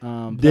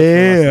 But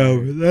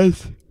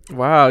That's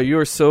Wow, you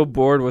are so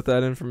bored with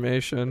that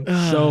information.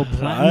 So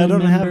I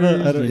don't have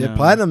members, a you know,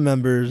 platinum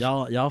members.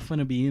 Y'all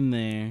finna be in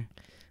there.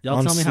 Y'all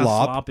On tell me how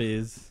Slop. Slop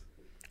is.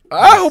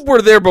 I hope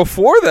we're there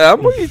before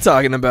them. What are you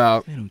talking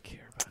about? They don't care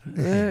about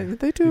Yeah,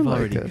 they do We've like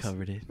already us.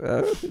 covered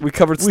it. We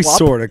covered We slop.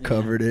 sort of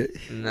covered it.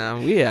 No,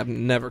 we have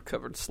never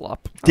covered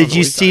slop. I don't Did know you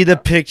what see you're the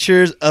talking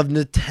pictures of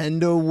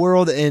Nintendo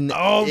World in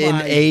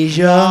my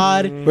Asia?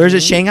 God. Where's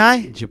it?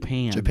 Shanghai?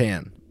 Japan.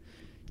 Japan.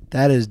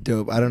 That is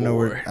dope. I don't know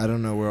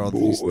where all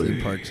these theme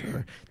parks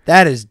are.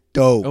 That is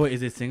dope. Oh wait,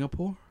 is it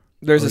Singapore? about.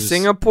 There's a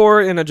Singapore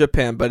and a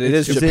Japan, but it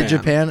is Is Japan. it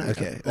Japan?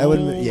 Okay, that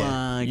would yeah.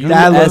 my That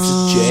God.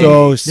 looks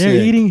so sick.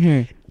 They're eating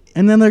her,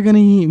 and then they're gonna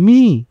eat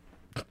me.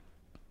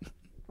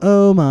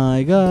 Oh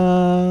my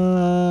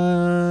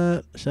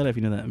God! Shut up if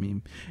you know that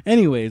meme.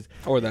 Anyways,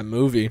 Or that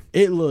movie.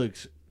 it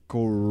looks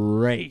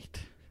great.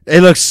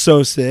 It looks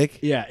so sick.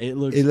 Yeah, it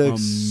looks. It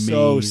looks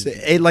so amazing.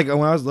 sick. It, like when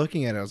I was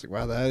looking at it, I was like,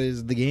 "Wow, that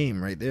is the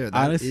game right there."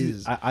 That Honestly,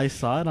 is. I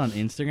saw it on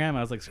Instagram.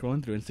 I was like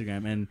scrolling through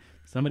Instagram, and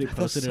somebody I thought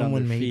posted it on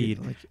someone their made feed,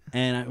 it. Like,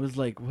 and I was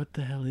like, "What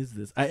the hell is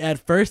this?" At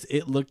first,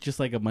 it looked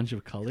just like a bunch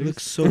of colors. it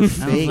looks so I was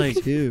fake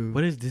like, too.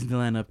 What is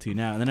Disneyland up to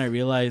now? And then I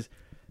realized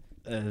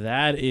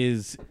that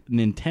is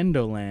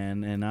Nintendo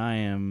Land, and I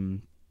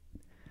am.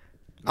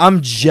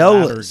 I'm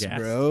jealous, Flabbergasted.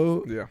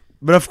 bro. Yeah.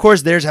 But of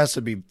course, theirs has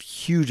to be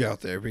huge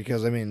out there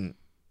because I mean,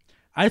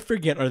 I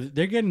forget.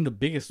 They're getting the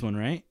biggest one,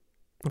 right?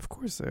 Of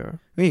course they are.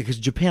 because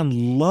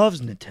Japan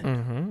loves Nintendo.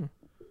 Mm-hmm.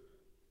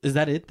 Is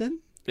that it then?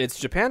 It's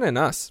Japan and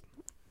us.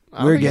 I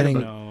don't We're think getting-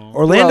 anybody- No.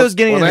 Orlando's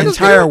getting Orlando's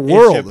an entire getting-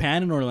 world. It's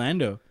Japan and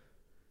Orlando.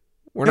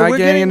 We're No, not we're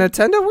getting,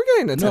 getting- a Nintendo. We're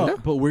getting Nintendo. No,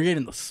 but we're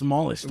getting the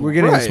smallest. We're one.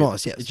 getting the Right.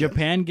 smallest. Yes.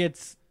 Japan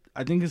gets.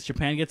 I think it's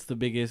Japan gets the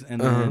biggest,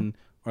 and Uh-huh. then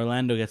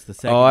Orlando gets the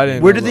second. Oh, I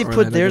didn't Where know did they about put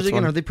Orlando theirs gets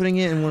again? one. Are they putting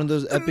it in one of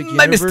those Epic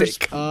My Universe?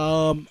 mistake.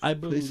 I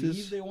believe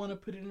Places? they want to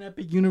put it in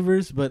Epic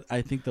Universe, but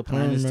I think the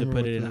plan don't is to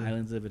remember put it in what the-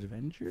 Islands of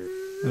Adventure.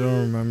 I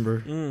don't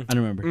remember. I don't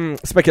remember,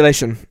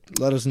 Speculation.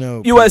 Let us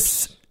know.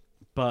 U.S.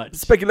 but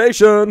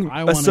speculation.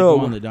 I want to So-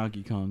 go on the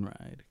Donkey Kong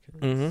ride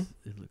because Mhm.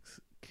 it looks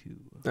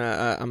cool.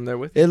 I'm there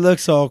with It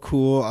looks all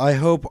cool. I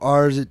hope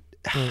ours.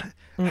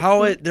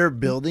 They're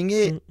building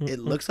it. It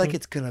looks like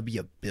it's gonna be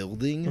a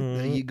building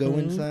that you go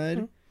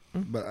inside,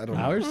 but I don't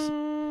know. Ours?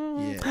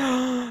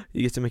 Yeah,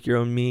 You get to make your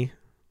own me.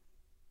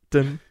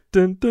 Dun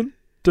dun dun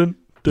dun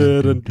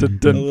dun dun dun. a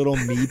dun. little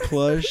me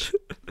plush.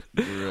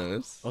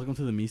 Gross. Welcome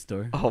to the Me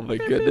Store. Oh my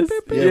goodness.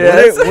 Yeah,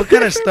 Yes. what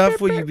kind of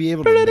stuff will you be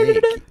able to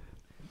make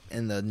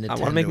in the Nintendo I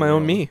want to make my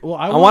own world? me. Well,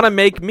 I want to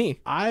make me.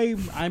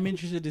 I'm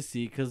interested to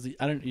see because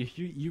I don't. If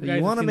you You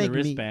guys wanna have seen the make me-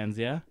 wristbands,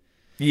 yeah?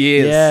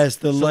 Yes.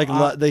 the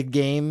So the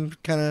game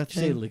kind of Did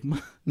you say thing.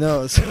 Ligma?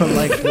 No, so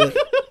like the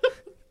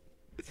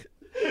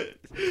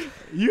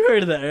You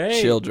heard that,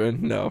 right?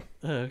 Children, no.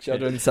 Okay.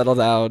 Children, settle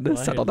down. Well,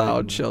 I Settle heard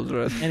down, ligma.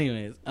 children.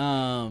 Anyways,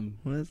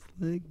 What's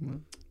ligma?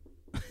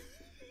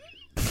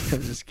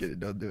 I'm just kidding.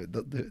 Don't do it.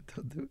 Don't do it.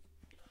 Don't do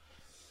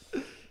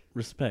it.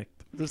 respect.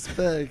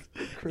 Respect.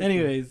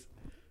 Anyways,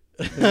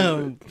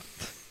 God,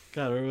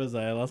 where was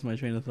I? I lost my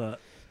train of thought.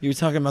 You were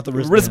talking about the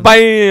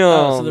Wristband.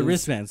 Oh, so the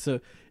wristband. So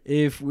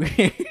if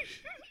we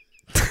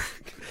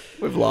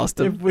We've lost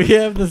him. if we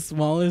have the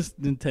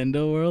smallest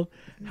Nintendo world,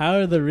 how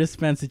are the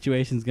wristband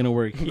situations gonna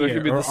work here? There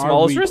could be Or the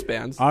smallest are we,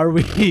 wristbands.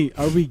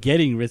 Are we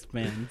getting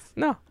wristbands?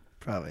 No,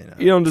 Probably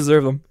not. you don't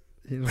deserve them.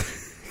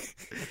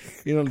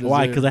 You don't deserve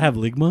Why? Because I have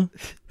ligma.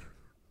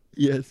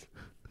 Yes.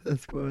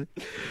 That's why.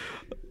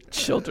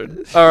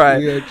 Children. All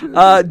right. What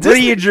are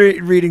Disney-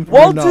 you reading from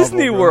Walt a novel,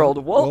 Disney bro?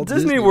 World. Walt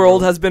Disney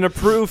World has been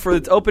approved for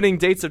its opening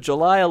dates of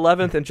July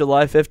 11th and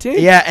July 15th.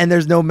 Yeah, and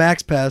there's no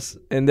Max Pass.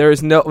 And there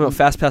is no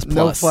Fast Pass No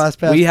Plus. Fast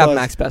Pass. We have Plus.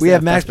 Max Pass. We They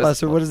have Max Fast Pass.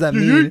 So what does that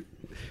mean?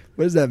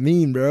 What does that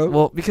mean, bro?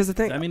 Well, because the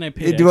thing. I mean, I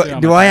paid. do extra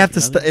on do my I have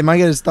pass, to? Am I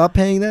going to stop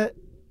paying that?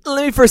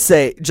 Let me first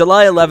say,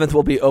 July 11th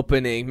will be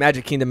opening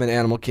Magic Kingdom and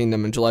Animal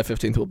Kingdom, and July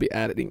 15th will be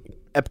adding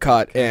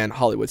Epcot and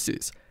Hollywood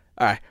Studios.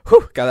 All right,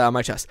 whew, got that on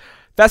my chest.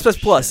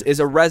 FastPass Plus is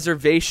a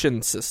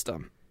reservation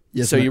system.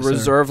 Yes, so you sir.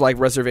 reserve like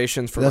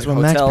reservations for That's like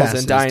what Max hotels Pass and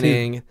is,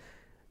 dining.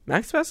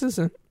 Max Pass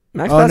isn't.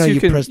 Max Oh Pass no, you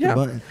can, press yeah. the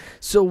button.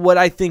 So what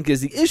I think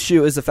is the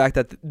issue is the fact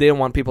that they don't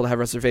want people to have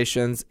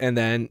reservations and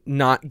then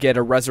not get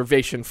a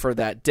reservation for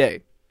that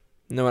day.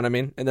 You know what I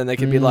mean? And then they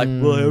can be like,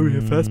 "Well, I already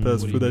have Fast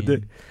Pass What do for you that mean?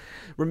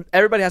 day."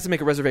 Everybody has to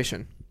make a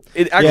reservation.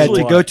 It Yeah,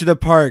 actually, to go to the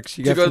parks,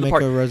 you To have go to to the make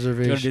park. a Go to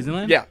reservation.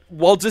 Disneyland. yeah,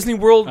 Walt Disney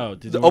World, Oh,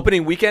 Disney the World?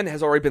 opening weekend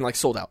has already been like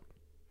sold out.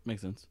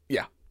 Makes sense.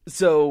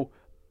 So,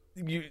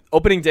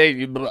 opening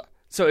day.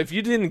 So if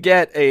you didn't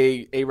get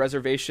a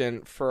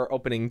reservation for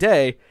opening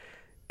day,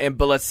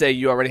 but let's say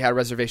you already had a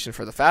reservation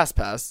for the Fast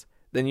Pass,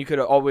 then you could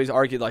have always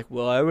argued like,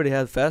 well, I already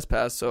had Fast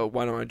Pass, so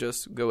why don't I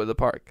just go with the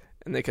park?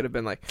 And they could have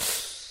been like,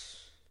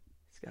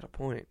 he's got a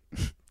point.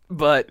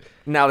 But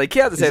now they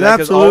can't say He's that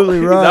because absolutely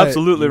right. He's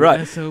absolutely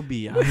right. SOB.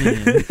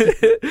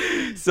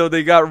 I mean, So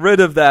they got rid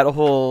of that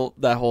whole.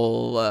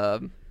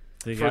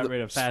 they For got the-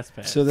 rid of Fast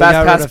Pass. So they Fast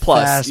got Pass rid of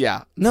Plus, Fast-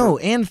 yeah. No,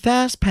 and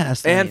Fast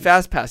Pass. And lanes.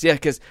 Fast Pass, yeah,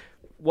 because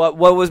what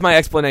was my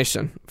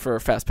explanation for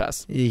Fast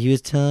Pass? Yeah, he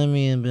was telling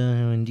me about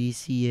how in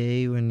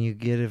DCA when you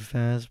get a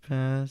Fast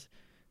Pass,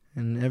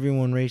 and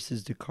everyone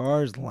races to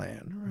Cars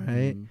Land,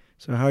 right? Mm.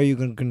 So how are you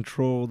going to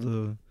control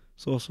the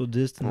social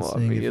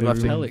distancing? mean, if you left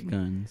everyone- pellet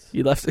guns.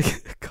 You left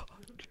it. God.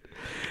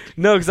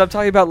 No, because I'm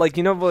talking about like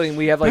when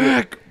we have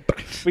like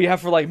we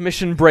have for like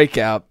Mission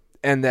Breakout,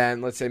 and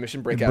then let's say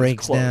Mission Breakout is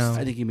breaks closed. down.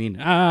 I think you mean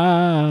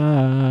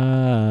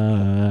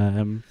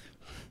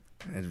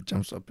It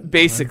jumps up. And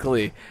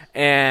Basically,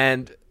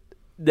 and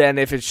then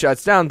if it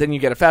shuts down, then you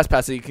get a Fast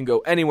Pass so you can go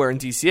anywhere in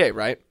DCA,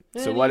 right?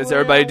 So what does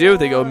everybody do?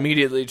 They go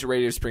immediately to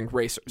Radiator Spring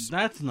Racers.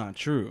 That's not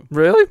true.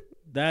 Really?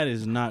 That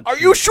is not. Are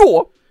true. you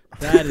sure?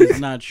 That is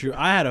not true.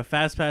 I had a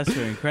Fast Pass for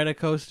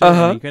Incredicoaster,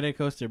 Uh-huh. and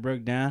Incredicoaster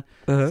broke down.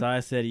 So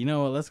I said, you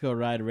know what? Let's go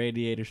ride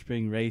Radiator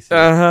Spring Racing.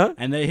 Uh-huh.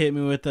 And they hit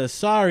me with a,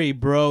 sorry,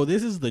 bro,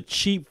 this is the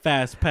cheap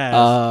Fast Pass.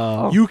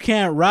 Oh. You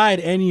can't ride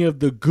any of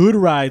the good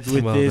rides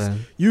with Well this.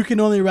 then. You can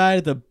only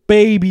ride the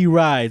baby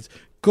rides.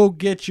 Go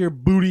get your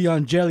booty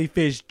on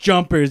jellyfish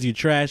jumpers, you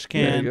trash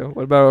There can. you go.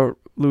 What about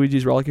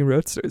Luigi's Rollicking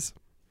Roadsters?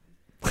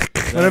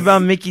 What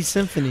about Mickey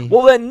Symphony?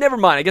 Well, then never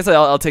mind. I guess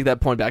I'll take that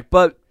point back.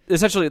 But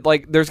essentially,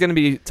 like, there's going to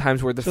be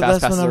times where the so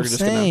Fast that's Passes what are I'm just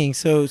going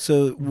saying.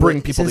 So bring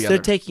what- people since together.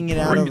 they're taking it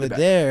out Bring over it back.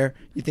 there,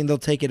 you think they'll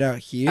take it out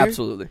here? to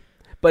absolutely.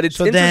 But it's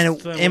So then,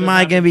 interesting. So am what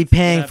I going to be happens-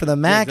 paying what for the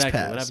happens- Max exactly.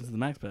 Pass? What happens to the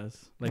Max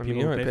Pass? Like I mean,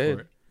 people you will already pay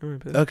paid. for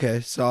it.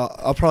 Okay, so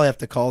I'll probably have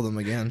to call them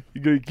again.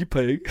 You gotta keep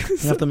paying. You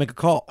have to make a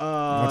call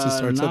once it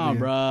starts nah, up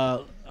again.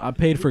 bruh. I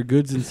paid for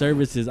goods and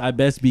services. I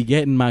best be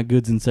getting my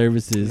goods and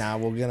services. Nah,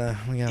 we're gonna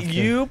have to.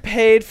 You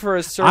paid for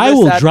a service. I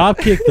will that- drop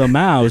kick the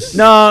mouse.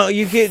 No,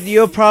 you could.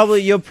 You'll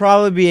probably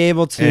be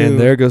able to. And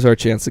there goes our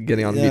chance of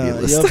getting on the Yeah, media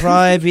list. you'll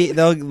probably be.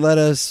 They'll let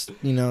us,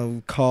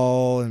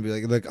 call and be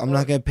like, "Look, I'm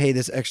not gonna pay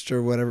this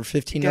extra, whatever,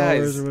 $15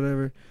 Guys. or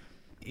whatever."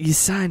 You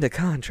signed a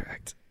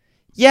contract.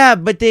 Yeah,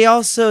 but they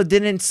also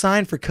didn't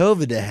sign for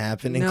COVID to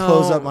happen and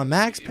close No, up my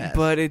Max Pass.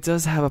 But it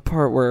does have a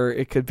part where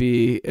it could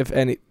be, if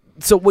any.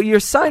 So what you're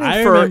signing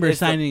I for? remember is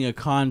the- signing a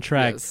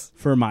contract Yes.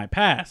 for my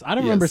pass. I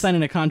don't remember Yes.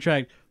 signing a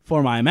contract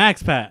for my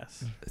Max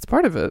Pass. It's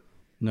part of it.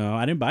 No,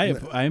 I didn't buy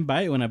it. I didn't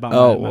buy it when I bought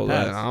Oh my well,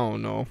 pass. then, I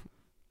don't know.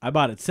 I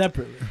bought it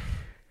separately.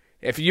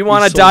 If you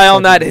want to sold die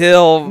on that something.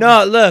 hill,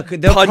 No, look,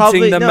 they'll Punting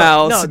probably, the no,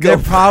 mouse, No, go they're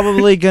for it.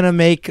 probably gonna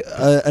make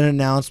an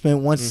announcement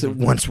once Mhm.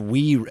 once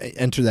we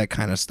enter that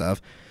kind of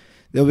stuff.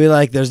 They'll be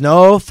like, "There's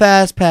no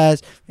Fast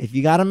Pass. If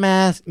you got a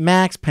Max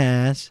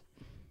Pass,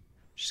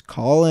 just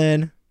call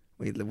in.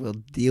 We'll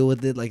deal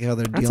with it like how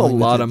they're that's a dealing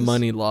with lot it of this-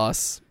 money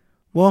loss.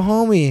 Well,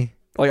 homie,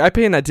 Like I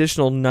pay an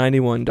additional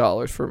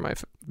 $91 for my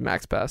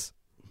Max Pass.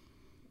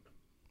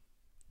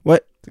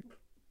 what?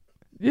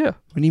 Yeah,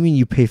 What do you mean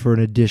you pay for an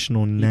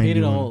additional You 91? paid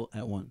it all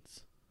at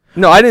once.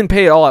 No, I didn't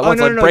pay it all at Oh, once.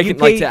 no, Like no, break you it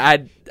like paid- to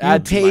add. You To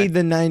paid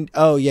the 9.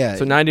 Oh yeah.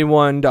 so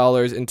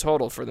 $91 in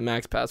total for the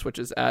Max Pass, which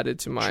is added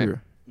to my. True.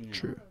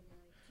 True.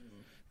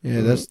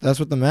 Yeah, that's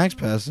what the Max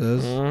Pass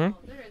says. Mhm.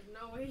 There is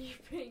no way you're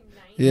paying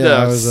 90. Yeah, No,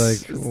 I was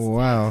it's- like,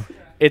 wow.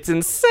 It's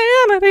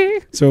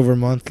insanity. It's over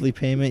monthly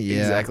payment. Yeah.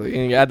 Exactly,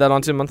 and you add that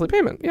onto a monthly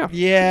payment. Yeah.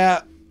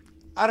 Yeah.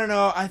 I don't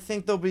know. I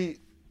think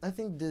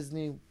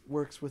Disney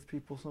works with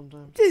people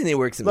sometimes. Disney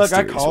works in Look,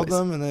 I mysterious called ways.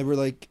 them and they were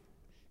like,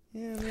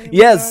 "Yeah, man, we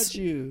Yes. got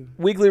you."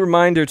 Weekly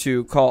reminder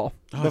to call.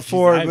 Oh,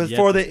 Before I've yet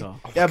before to they call.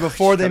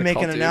 before they gotta make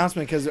call, an dude.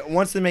 announcement, because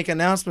once they make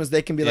announcements,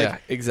 they can be Yeah,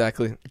 like,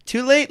 exactly,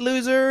 "Too late,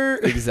 loser."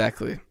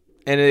 exactly.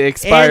 And it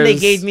expires. And they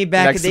gave me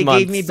back. next They month,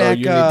 gave me so back.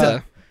 you need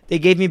to, They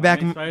gave me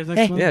back. Mine expires next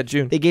Hey, month? yeah,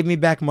 June. they gave me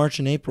back March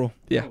and April.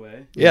 Yeah. No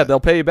way. Yeah, they'll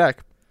pay you back.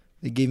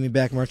 They gave me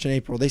back March and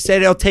April. They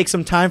said it'll take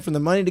some time for the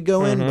money to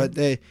go in, Mhm.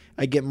 but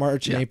I get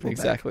March and Yeah, April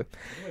exactly.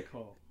 How do I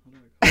call?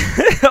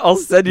 How do I I'll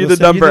send you We'll the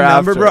send number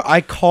after. bro.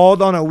 I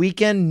called on a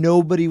weekend.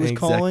 Nobody was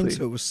calling,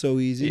 Exactly. so it was so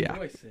easy. Yeah. What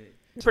do I say?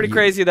 It's pretty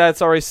crazy that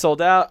it's already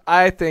sold out.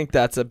 I think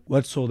that's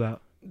What sold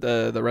out?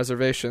 the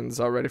reservations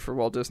already for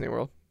Walt Disney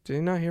World. Did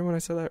you not hear when I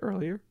said that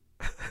earlier?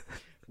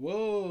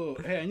 Whoa!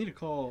 Hey, I need to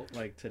call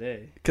like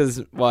today.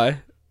 Because why?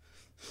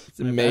 It's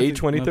My May pass-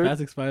 23rd. My pass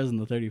expires on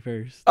the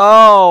 31st.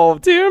 Oh,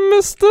 dear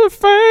Mr.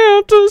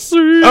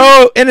 Fantasy.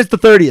 Oh, and it's the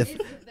 30th. It's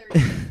the 30th,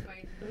 oh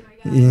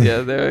my God. Yeah.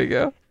 Yeah, there you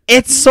go.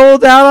 It's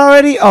sold out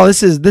already. Oh,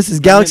 this is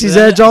Galaxy's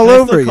Can I- Edge all can I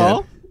over still again.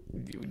 call?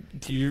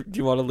 Do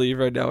you want to leave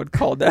right now and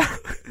call down?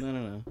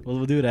 No.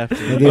 We'll do it after.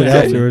 We'll do it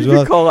Okay, afterwards. you can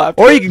Well, call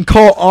after. Or you can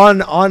call on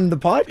the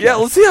podcast. Yeah,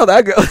 let's see how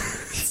that goes.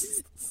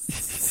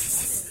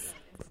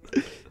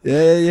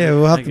 Yeah.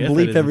 We'll I have to guess that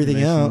bleep is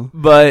everything out.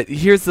 But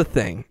here's the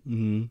thing: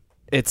 Mm-hmm.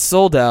 it's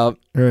sold out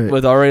Right.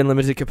 with already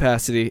limited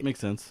capacity. Makes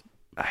sense.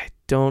 I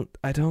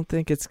don't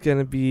think it's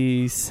gonna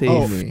be safe.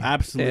 Oh,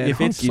 Absolutely. And If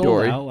it's sold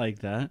hunky-dory. out like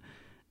that,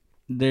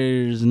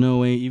 there's no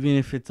way. Even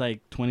if it's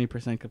like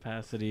 20%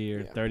 capacity or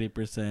Yeah.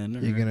 30%,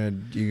 or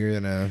You're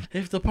gonna.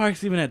 if the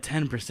park's even at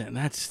 10%,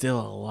 that's still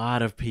a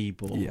lot of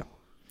people. Yeah,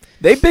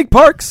 they have big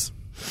parks.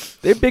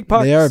 They have big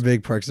parks. They are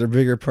big parks. They're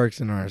bigger parks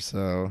than ours,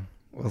 so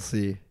we'll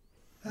see.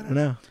 I don't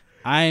know.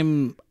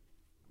 I'm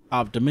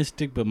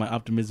optimistic, but my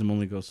optimism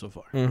only goes so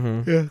far.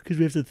 Mm-hmm. Yeah, because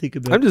we have to think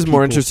about. I'm just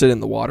more people. interested in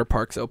the water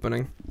parks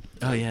opening.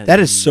 Oh yeah, That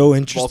is so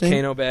interesting.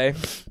 Volcano Bay.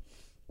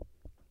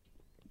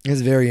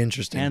 It's very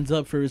interesting. Hands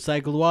up for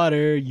recycled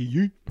water.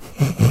 Yeah.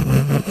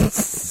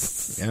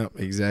 Yeah,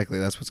 exactly.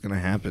 That's what's gonna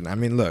happen. I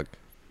mean, look.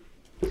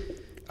 All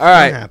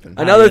right. Happen.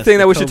 Another yes, thing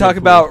the that we should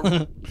COVID talk pool.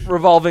 about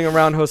revolving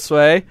around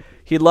Josue.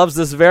 He loves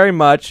this very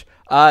much.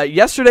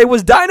 Yesterday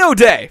was Dino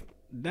Day.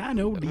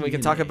 Dino We can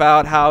DNA. talk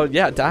about how,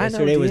 Dino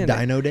Yesterday was DNA.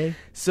 Dino Day.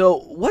 So,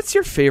 what's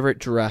your favorite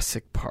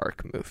Jurassic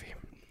Park movie?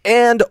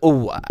 And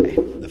why?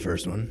 The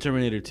first one.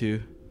 Terminator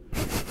 2.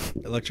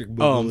 Electric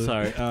Boogaloo. Oh, I'm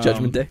sorry.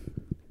 Judgment Day.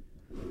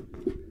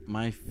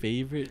 My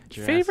favorite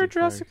Jurassic Favorite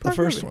Jurassic The Park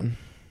first movie? one.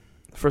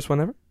 The first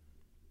one ever?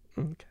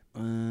 Okay.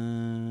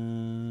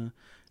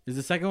 Is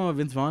the second one with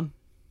Vince Vaughn?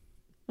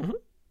 Mhm.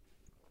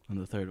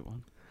 And the third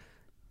one?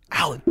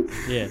 Alan.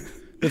 Yeah.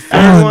 The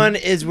third one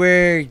is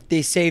where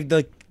they saved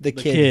the The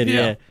kid. kid,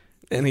 Yeah. yeah.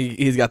 And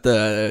he's got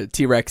the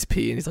T-Rex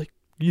pee, and he's like,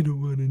 you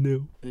don't want to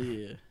know.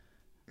 Yeah.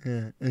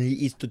 Yeah, and he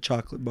eats the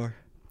chocolate bar.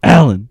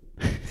 Alan.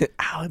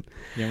 Alan.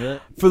 You remember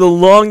that? For the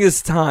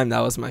longest time, that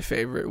was my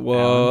favorite.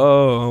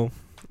 Whoa.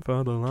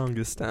 For the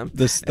longest time.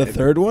 The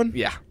third one?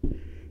 Yeah.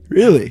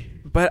 Really?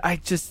 But I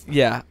just,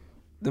 yeah.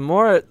 The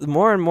more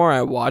and more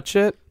I watch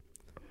it,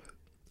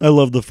 I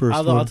love the 1st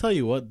I'll tell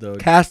you what, though.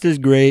 Cast is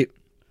great.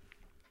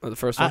 the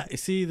first one.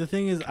 See, the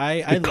thing is,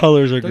 The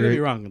colors are don't get me great.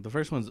 wrong. The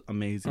first one's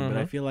amazing, but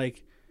I Mhm. feel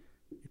like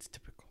it's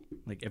typical.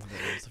 Like, everybody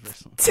loves the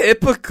first one.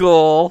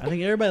 Typical. I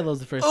think everybody loves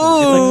the first Ooh.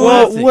 one. It's like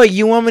What? classic. What?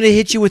 You want me to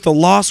hit you with the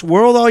Lost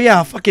World? Oh yeah,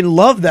 I fucking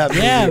love that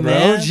movie, Yeah, bro.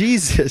 man.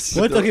 Jesus.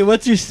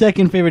 What's your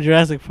second favorite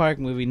Jurassic Park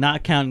movie,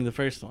 not counting the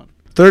first one?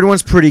 Third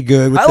one's pretty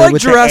good. With I the, like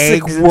with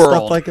Jurassic the eggs and World.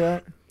 stuff like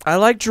that. I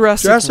like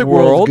Jurassic Jurassic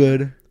World, World's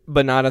good.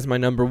 but not as my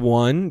number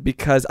one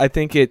because I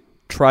think it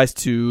tries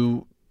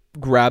to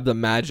grab the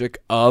magic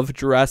of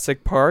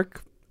Jurassic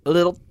Park a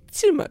little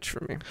too much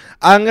for me.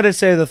 I'm gonna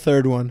say the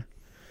third one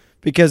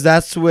because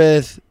that's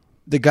with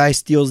the guy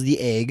steals the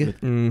egg.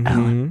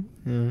 Mm-hmm.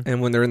 Yeah.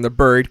 And when they're in the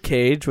bird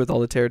cage with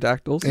all the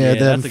pterodactyls. Yeah,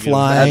 them that's a good one.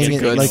 flying, That's a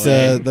good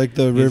like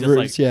the He's just rivers.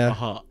 like, Yeah,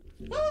 uh-huh.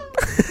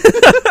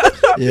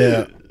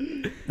 yeah,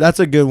 that's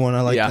a good one.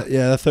 I like Yeah. that.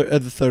 Yeah, the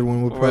third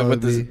one would probably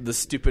With be. the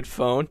stupid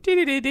phone. Because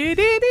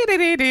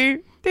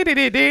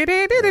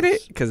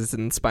it's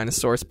in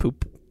Spinosaurus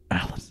poop.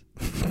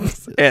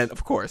 And,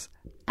 of course,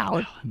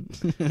 Alan.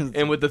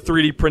 And with the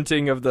 3D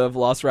printing of the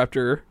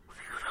Velociraptor.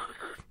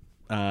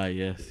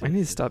 Yes. I need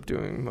to stop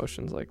doing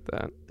motions like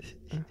that.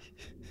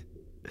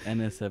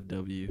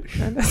 NSFW.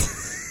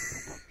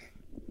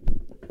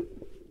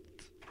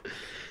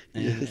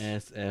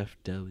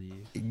 NSFW.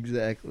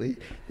 Exactly.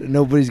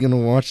 Nobody's gonna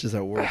watch this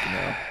at work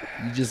now.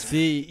 You just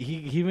See,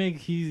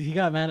 he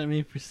got mad at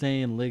me for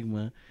saying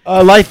Ligma.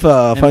 life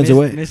And finds a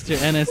way. Mr.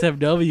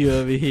 NSFW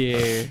over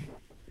here.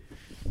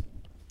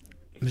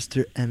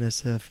 Mr.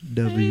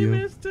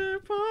 NSFW. Mr.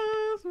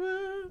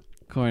 Postman.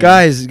 Corny.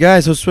 Guys,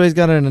 Josue's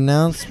got an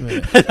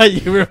announcement. I thought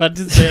you were about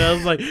to say it. I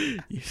was like,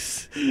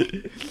 yes.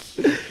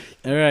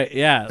 All right,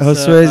 yeah.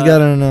 Josue's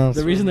got an The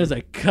announcement. reason there's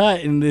a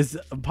cut in this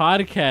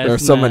podcast. There are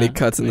so now- many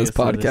cuts in I this guess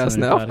so, there's podcast so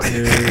many now. cuts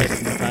in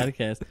this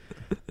podcast.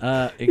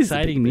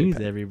 Exciting news,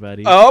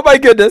 everybody. Oh my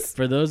goodness!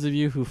 For those of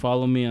you who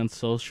follow me on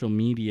social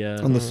media,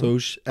 on the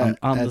social.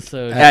 on the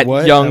social, At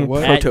what? Young At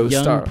what? at Proto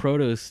Young Star.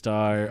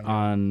 Protostar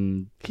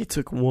on He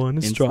took one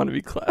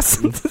astronomy class.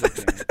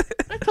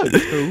 I took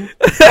two.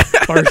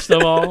 First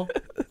of all,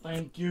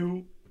 thank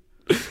you.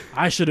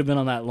 I should have been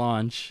on that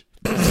launch.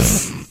 I'm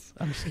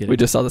just kidding. We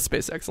just saw the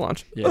SpaceX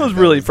launch. Yeah. That was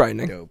really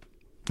frightening. Dope.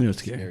 It was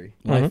scary.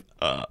 Scary.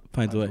 Life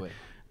finds a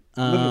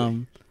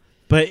way.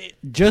 But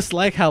just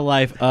like how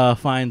life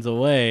finds a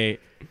way,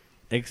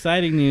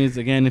 exciting news.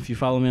 Again, if you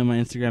follow me on my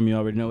Instagram, you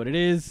already know what it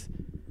is.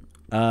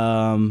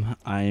 I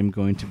am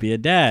going to be a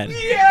dad.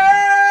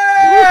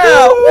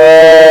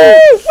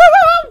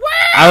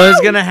 I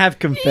was gonna have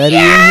confetti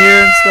in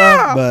here and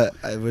stuff, but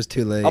it was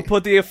too late. I'll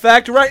put the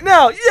effect right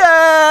now. Yeah,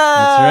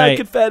 That's right.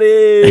 confetti.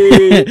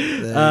 There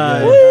you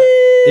go.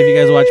 If you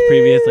guys watch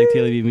previous like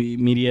TV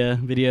media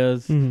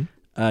videos,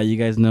 you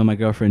guys know my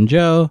girlfriend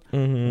Jo.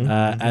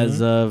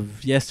 As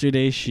of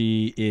yesterday,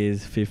 she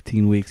is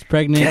 15 weeks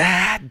pregnant.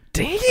 God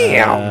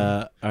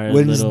damn.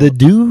 When's the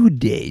due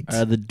date?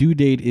 The due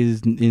date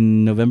is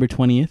in November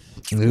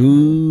 20th,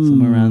 Ooh.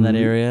 somewhere around that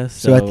area.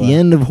 So at the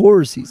end of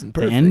horror season,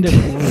 perfect. The end of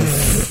horror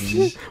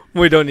season.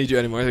 We don't need you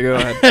anymore. So go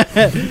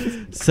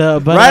ahead. So,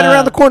 but right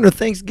around the corner,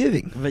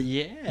 Thanksgiving. But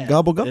yeah,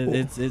 Gobble, gobble.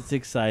 It's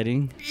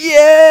exciting.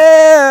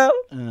 Yeah.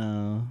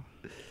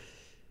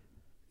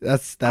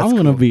 That's I'm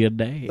gonna be a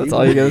dad. That's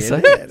all you gotta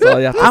say. That's all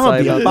you have to I'm say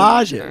gonna be a about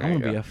Baja. There I'm you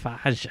gonna be go. a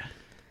Faja.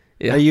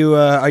 Yeah. Are you?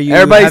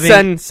 Everybody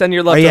having, send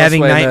your love. Are you to us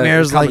having way in the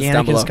nightmares like comments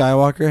down Anakin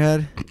below. Skywalker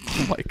had?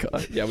 Oh my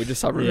god. Yeah, we just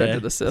saw Revenge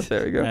of the Sith.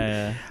 There you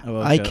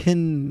go. I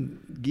can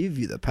give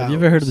you the power. Have you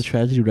ever heard of the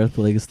tragedy of Death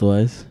Plagueis the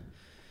Wise?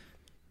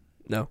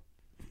 No.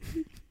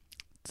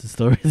 It's the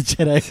story of the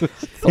Jedi.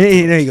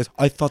 Hey, no, he goes.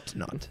 I thought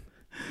not.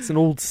 It's an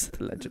old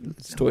Sith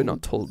legend. Story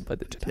not told by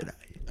the Jedi.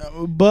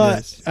 But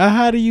Yes.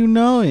 how do you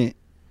know it?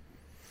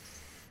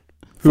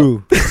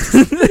 Who?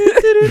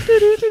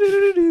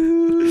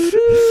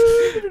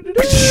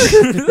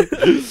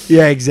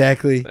 Yeah,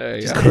 exactly. There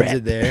you Just go. ends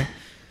it there.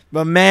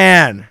 But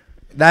man,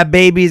 that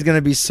baby is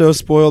gonna be so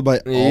spoiled by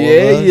all of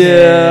us.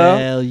 Yeah.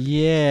 Hell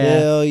yeah.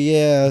 Hell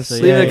yeah. So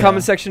Leave in Yeah. the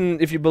comment section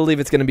if you believe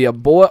it's going to be a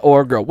boy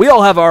or a girl. We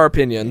all have our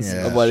opinions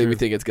Yeah, of what sure. we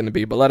think it's going to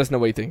be, but let us know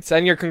what you think.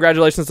 Send your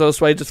congratulations to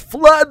Josue. Just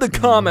flood the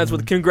comments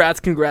with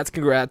congrats.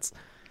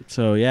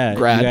 So yeah,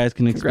 Grad. you guys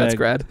can Congrats, expect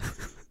grad.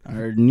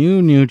 our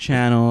new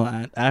channel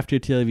after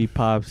TLEV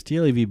Pops,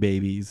 TLEV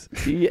Babies.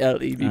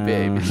 TLEV,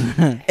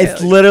 baby.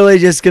 It's literally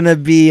just gonna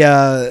be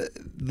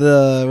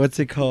the what's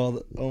it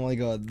called? Oh my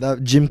god,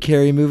 that Jim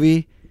Carrey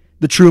movie,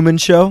 The Truman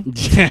Show.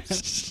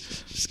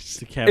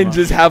 The camera. And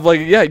just have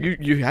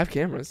you have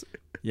cameras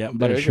yeah,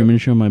 but There a you Truman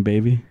Show, my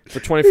baby. for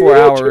 24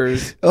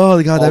 hours.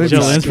 Oh god, All that the would be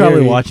time. Jolen's scary.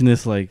 probably watching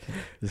this like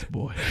this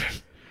boy.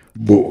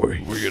 We're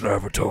going to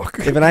have a talk.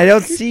 If I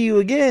don't see you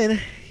again,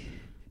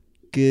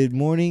 good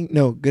morning.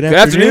 No, good Good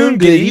afternoon,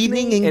 good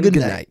evening, and good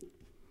night.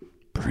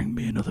 Bring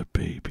me another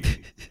baby.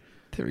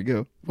 There we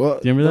go. Well,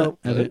 Do you remember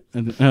that?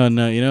 Oh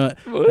no, you know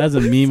what? That's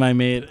a meme I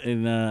made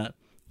in.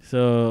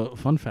 So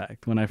fun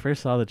fact: when I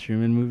first saw the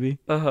Truman movie,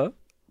 Uh-huh.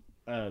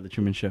 the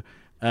Truman Show,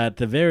 at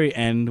the very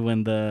end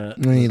when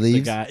When he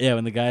leaves?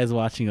 when the guy is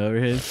watching over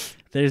his,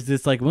 there's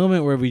this like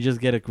moment where we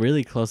just get a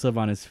really close up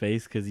on his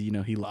face because he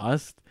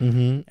lost,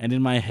 Mm-hmm. and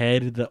in my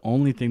head the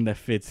only thing that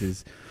fits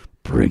is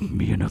bring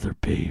me another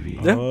baby.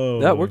 Yeah,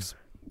 that works.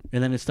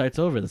 And then it starts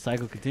over. The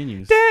cycle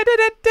continues.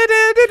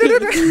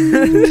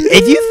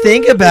 If you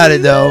think about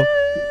it, though,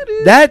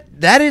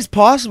 that is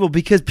possible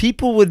because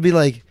people would be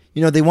like,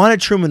 they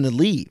wanted Truman to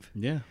leave,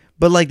 Yeah,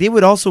 but like they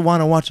would also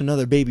want to watch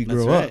another baby That's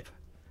grow right. up.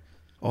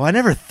 Oh, I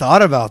never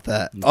thought about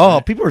that. That's Oh,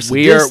 right. people are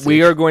We are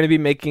sadistic. going to be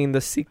making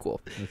the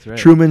sequel. that's right.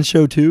 Truman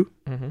Show 2,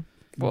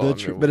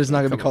 Mm-hmm. but it's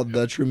not gonna be called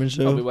The Truman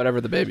It'll be Show.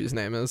 whatever the baby's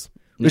name is.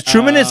 Was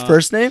Truman his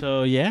first name?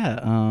 So yeah,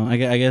 I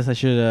guess I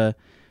should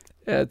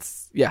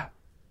Yeah.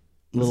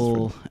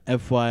 little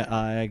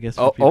FYI, I guess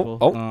for Oh, people.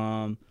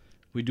 oh.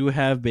 We do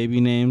have baby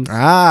names.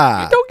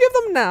 Ah, Don't give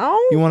them now.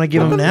 you want to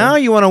give him now?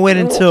 You want to wait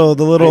until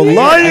the little I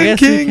Lion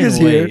guess we King can is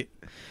here? wait.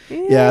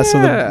 Yeah, so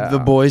the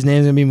boy's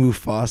name's gonna be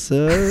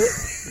Mufasa.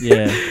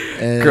 Yeah,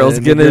 And Girl's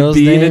the gonna girl's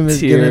be name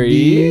is gonna Natiri.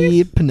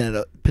 be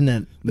Penelope.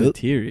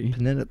 Matiri,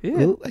 Penelope.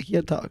 Yeah. Oh, I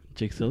can't talk.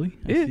 Jake Sully.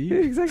 I Yeah, see yeah,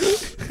 you. exactly.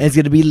 And it's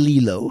gonna be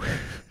Lilo.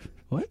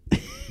 What? I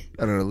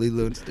don't know,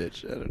 Lilo and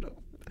Stitch. I don't know.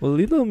 Well,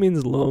 Lilo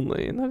means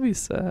lonely, and that'd be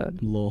sad.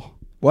 Lol.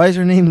 Why is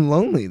her name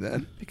Lonely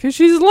then? Because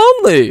she's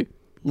lonely.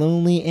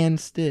 Lonely and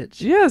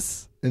Stitch.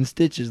 Yes. And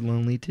Stitch is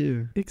lonely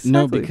too. Exactly.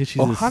 No, because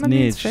she's Ohana a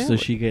means snitch, so family.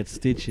 she gets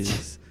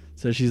stitches.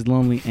 So she's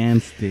lonely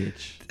and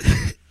Stitch.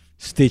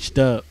 Stitched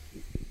up.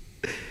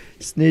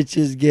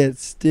 Snitches get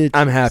stitched.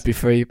 I'm happy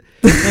for you.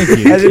 Thank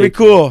you. That's gonna be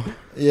cool.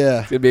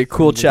 Yeah. It's gonna be a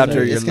cool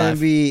chapter of your It's gonna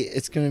life.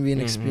 it's gonna be an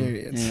Mhm.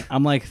 experience. Yeah,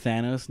 I'm like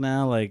Thanos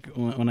now. Like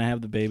when I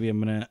have the baby, I'm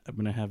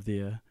gonna have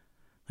the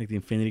like the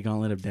Infinity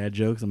Gauntlet of dad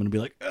jokes. I'm gonna be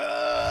like,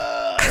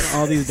 and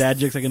all these dad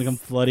jokes are gonna come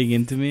flooding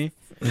into me.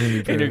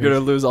 And you're gonna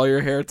lose all your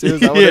hair too.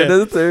 Is that what it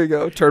is? There you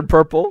go. Turn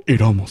purple.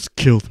 It almost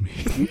killed me.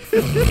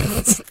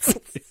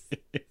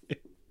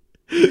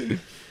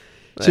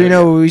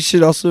 So what we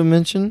should also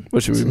mention?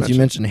 What should we Since mention? you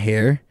mentioned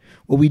hair,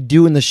 what we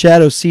do in the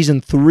Shadows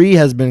season 3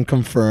 has been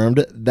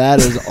confirmed. That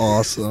is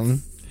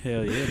awesome.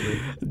 Hell yeah,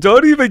 dude.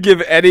 Don't even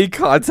give any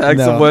context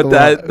No, of what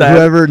that.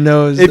 whoever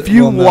knows. If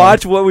you will know.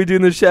 watch What We Do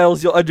in the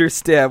Shadows, you'll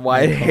understand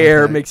why No hair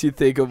contact. makes you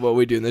think of What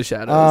We Do in the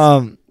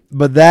Shadows.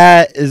 But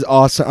that is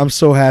awesome. I'm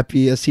so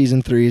happy a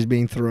season 3 is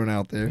being thrown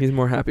out there. He's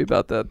more happy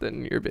about that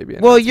than your baby.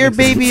 Well, your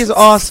announcement. baby is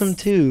awesome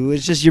too.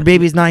 It's just your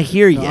baby's not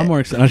here No, yet. I'm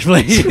more excited.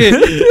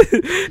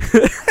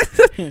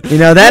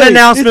 That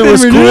announcement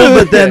was cool,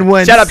 but then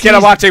when Shut up, kid!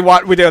 I'm watching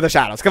What We Do in the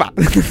Shadows. Come on.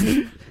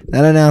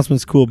 that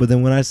announcement's cool, but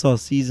then when I saw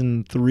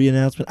season 3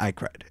 announcement, I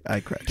cried.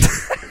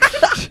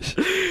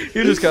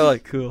 You're just kind of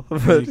like cool.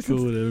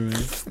 Cool, whatever, man.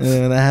 And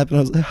then when that happened,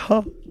 I was like,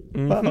 oh,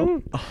 wow.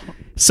 Mhm.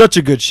 Such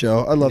a good show.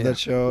 I love Yeah. that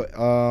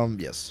show.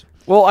 Yes.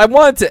 Well, I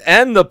wanted to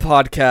end the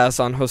podcast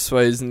on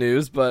Josue's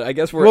news, but I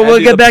guess we'll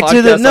get the back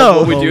to the- podcast on no.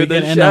 What we Well, do in the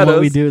can end on shadows.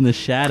 what we do in the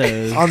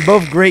shadows. On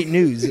both great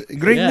news.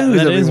 Great Yeah, news,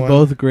 that is everyone.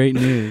 both great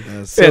news.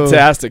 So,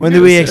 Fantastic. When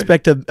do we news, sir.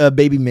 expect a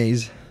baby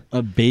maze?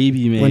 A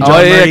baby man. When Oh,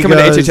 John yeah, Murray coming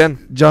to goes- HHN.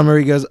 John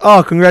Murray goes,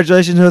 oh,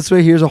 congratulations,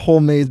 Josue. Here's a whole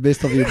maze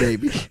based off your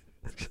baby.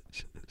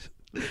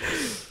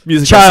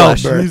 Music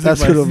Childbirth. by Slash.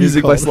 That's what it'll be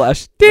Music by called.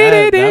 Slash.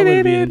 that would be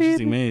an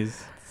interesting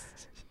maze.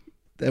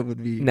 That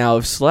would be. Now,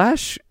 if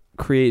Slash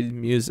created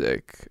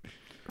music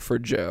for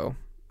Joe,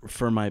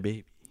 For my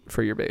baby.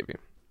 for your baby,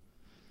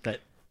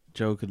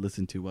 Joe could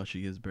listen to while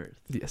she gives birth.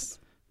 yes.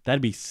 That'd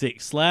be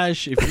sick.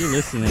 Slash, if you're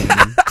listening,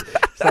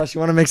 Slash, you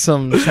want to make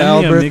some me a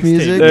childbirth mixtape.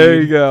 music?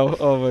 There you go.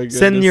 Oh my goodness.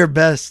 Send your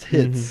best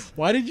hits.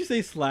 why did you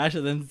say Slash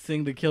and then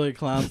sing the Killer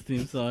Clowns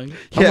theme song?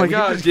 Oh my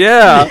gosh,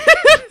 yeah.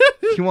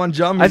 You want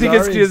John I think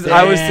it's Mazzari because instead?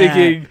 I was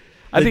thinking.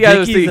 I The think I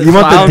was Dickies thinking. You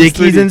want the Clowns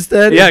Dickies 3D.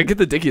 instead? Yeah, get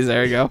the Dickies.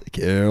 There you go.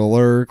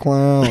 Killer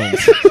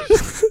clowns.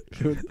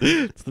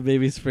 It's the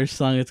baby's first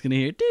song it's gonna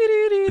hear.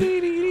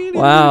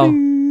 Wow.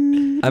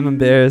 I'm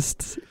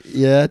embarrassed.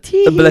 Yeah.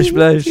 Blush,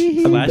 blush.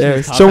 I'm Slash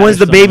embarrassed. is So when's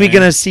the baby somewhere.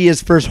 gonna see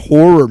his first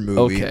horror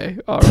movie? Okay.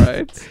 All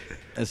right.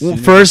 As soon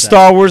as First it's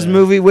Star out, Wars yeah.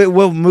 movie. Wait,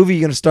 what movie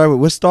you gonna start with?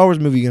 What Star Wars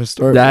movie you gonna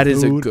start That with?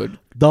 is a Dude? good.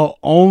 The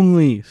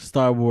only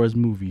Star Wars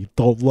movie,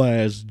 The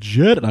Last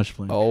Jedi. No, I'm just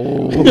playing.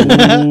 Oh.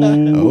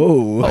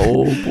 Oh.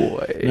 Oh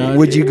boy. No,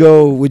 Would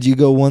you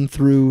go 1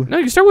 through No,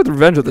 you start with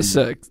Revenge of the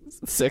Six.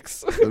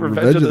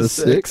 Revenge of the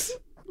Six.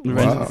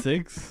 Revenge Wow. of the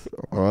Six,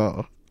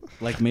 Wow.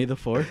 like May the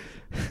 4th.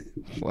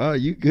 Wow,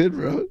 you good,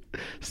 bro.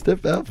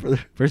 Step out for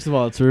First of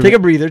all, it's Take a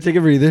breather,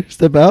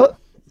 Step out.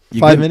 you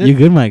 5 good, minutes? You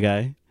good, my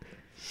guy?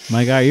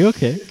 My guy, are you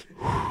okay?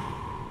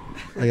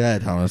 I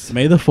got it, Thomas.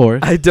 May the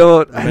 4th. I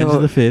don't. Revenge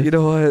of the 5th. You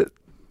know what?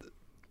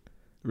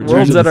 Return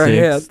World's of at the our 6th.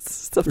 hands.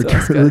 It's tough to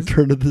ask, guys.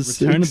 Return of the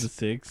Return of Six.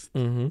 the 6th.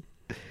 Mm-hmm.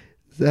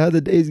 Is that how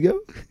the days go?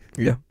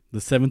 Yeah. The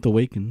 7th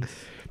Awakens.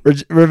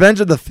 Revenge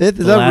of the Fifth.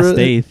 Is The that Last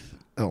really? 8th.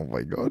 Oh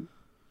my god.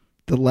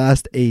 The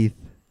Last Eighth.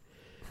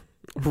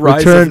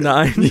 Rise Return- of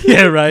 9.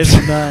 Yeah, Rise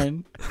of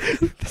 9.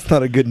 That's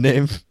not a good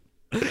name.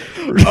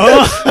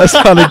 Oh. That's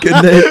not a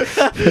good name.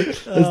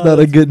 That's not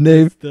a good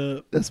name.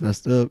 The, That's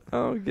messed up. I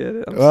don't get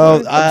it. I'm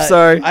Well, sorry. I'm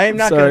sorry. I am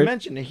not I'm going to sorry.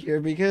 mention it here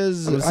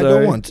because I'm I sorry.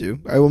 don't want to.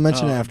 I will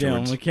mention it Damn,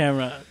 afterwards. the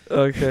camera.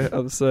 Okay,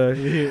 I'm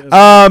sorry.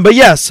 But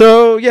yeah,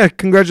 so yeah,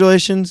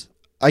 congratulations.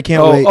 I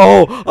can't wait.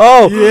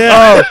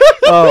 Yeah.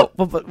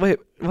 But wait,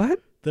 what?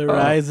 The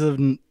Rise of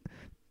No,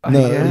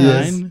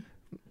 yes. 9.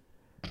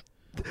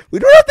 We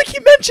don't have to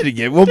keep mentioning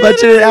it. We'll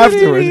mention it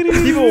afterwards.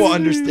 People will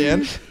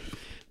understand.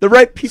 The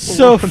right people.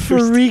 So will for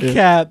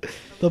understand. recap,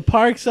 the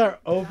parks are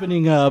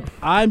opening up.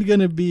 I'm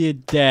gonna be a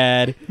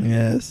dad.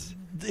 Yes.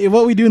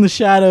 What we do in the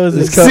shadows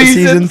It's is called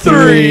Season season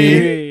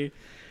 3.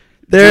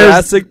 There's There's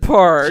Jurassic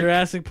Park.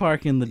 Jurassic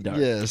Park in the dark.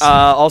 yes.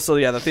 Also,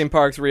 yeah, the theme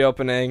park's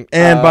reopening.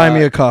 And buy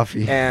me a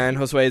coffee. And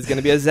Josue is going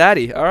to be a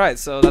zaddy. All right,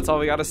 so that's all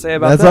we got to say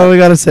about That's that. all we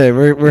gotta say.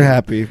 We're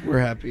happy. We're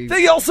happy.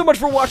 Thank you all so much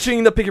for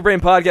watching the Pick Your Brain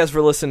podcast,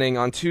 for listening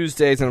on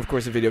Tuesdays, and of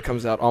course the video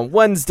comes out on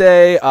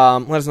Wednesday. Let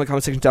us know in the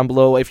comment section down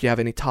below if you have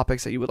any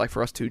topics that you would like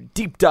for us to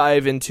deep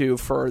dive into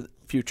for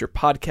future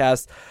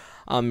podcasts.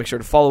 Make sure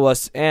to follow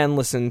us and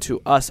listen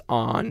to us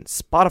on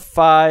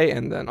Spotify,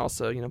 and then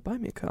also, buy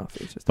me a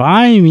coffee. Just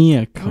Buy me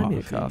a coffee. Buy me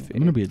a coffee. I'm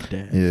gonna be a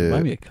dad. Yeah.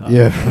 Buy me a coffee.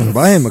 Yeah.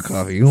 Buy him a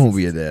coffee. You won't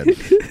be a dad.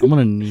 I'm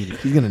gonna need it.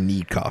 He's gonna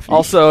need coffee.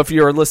 Also, if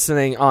you're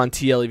listening on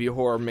TLEV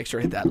Horror, make sure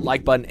to hit that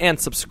like button and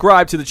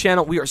subscribe to the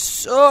channel. We are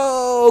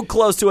so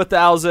close to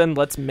 1,000.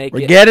 Let's make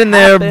we're it getting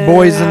there, happen.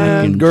 boys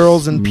and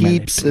girls and Smack it.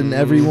 peeps and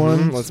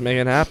everyone. Let's make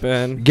it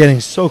happen.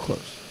 Getting so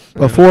close.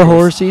 Before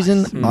horror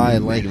season, I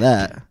like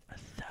that.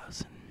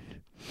 1,000.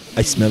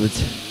 I smell it.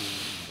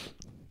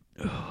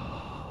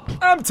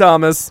 I'm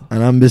Thomas.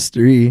 And I'm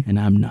Mr. E. And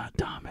I'm not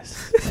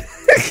Thomas.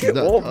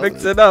 We'll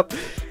mix it up.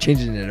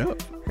 Changing it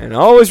up. And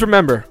always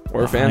remember,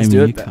 where fans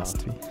do it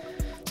best.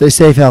 Stay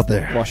safe out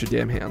there. Wash your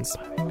damn hands.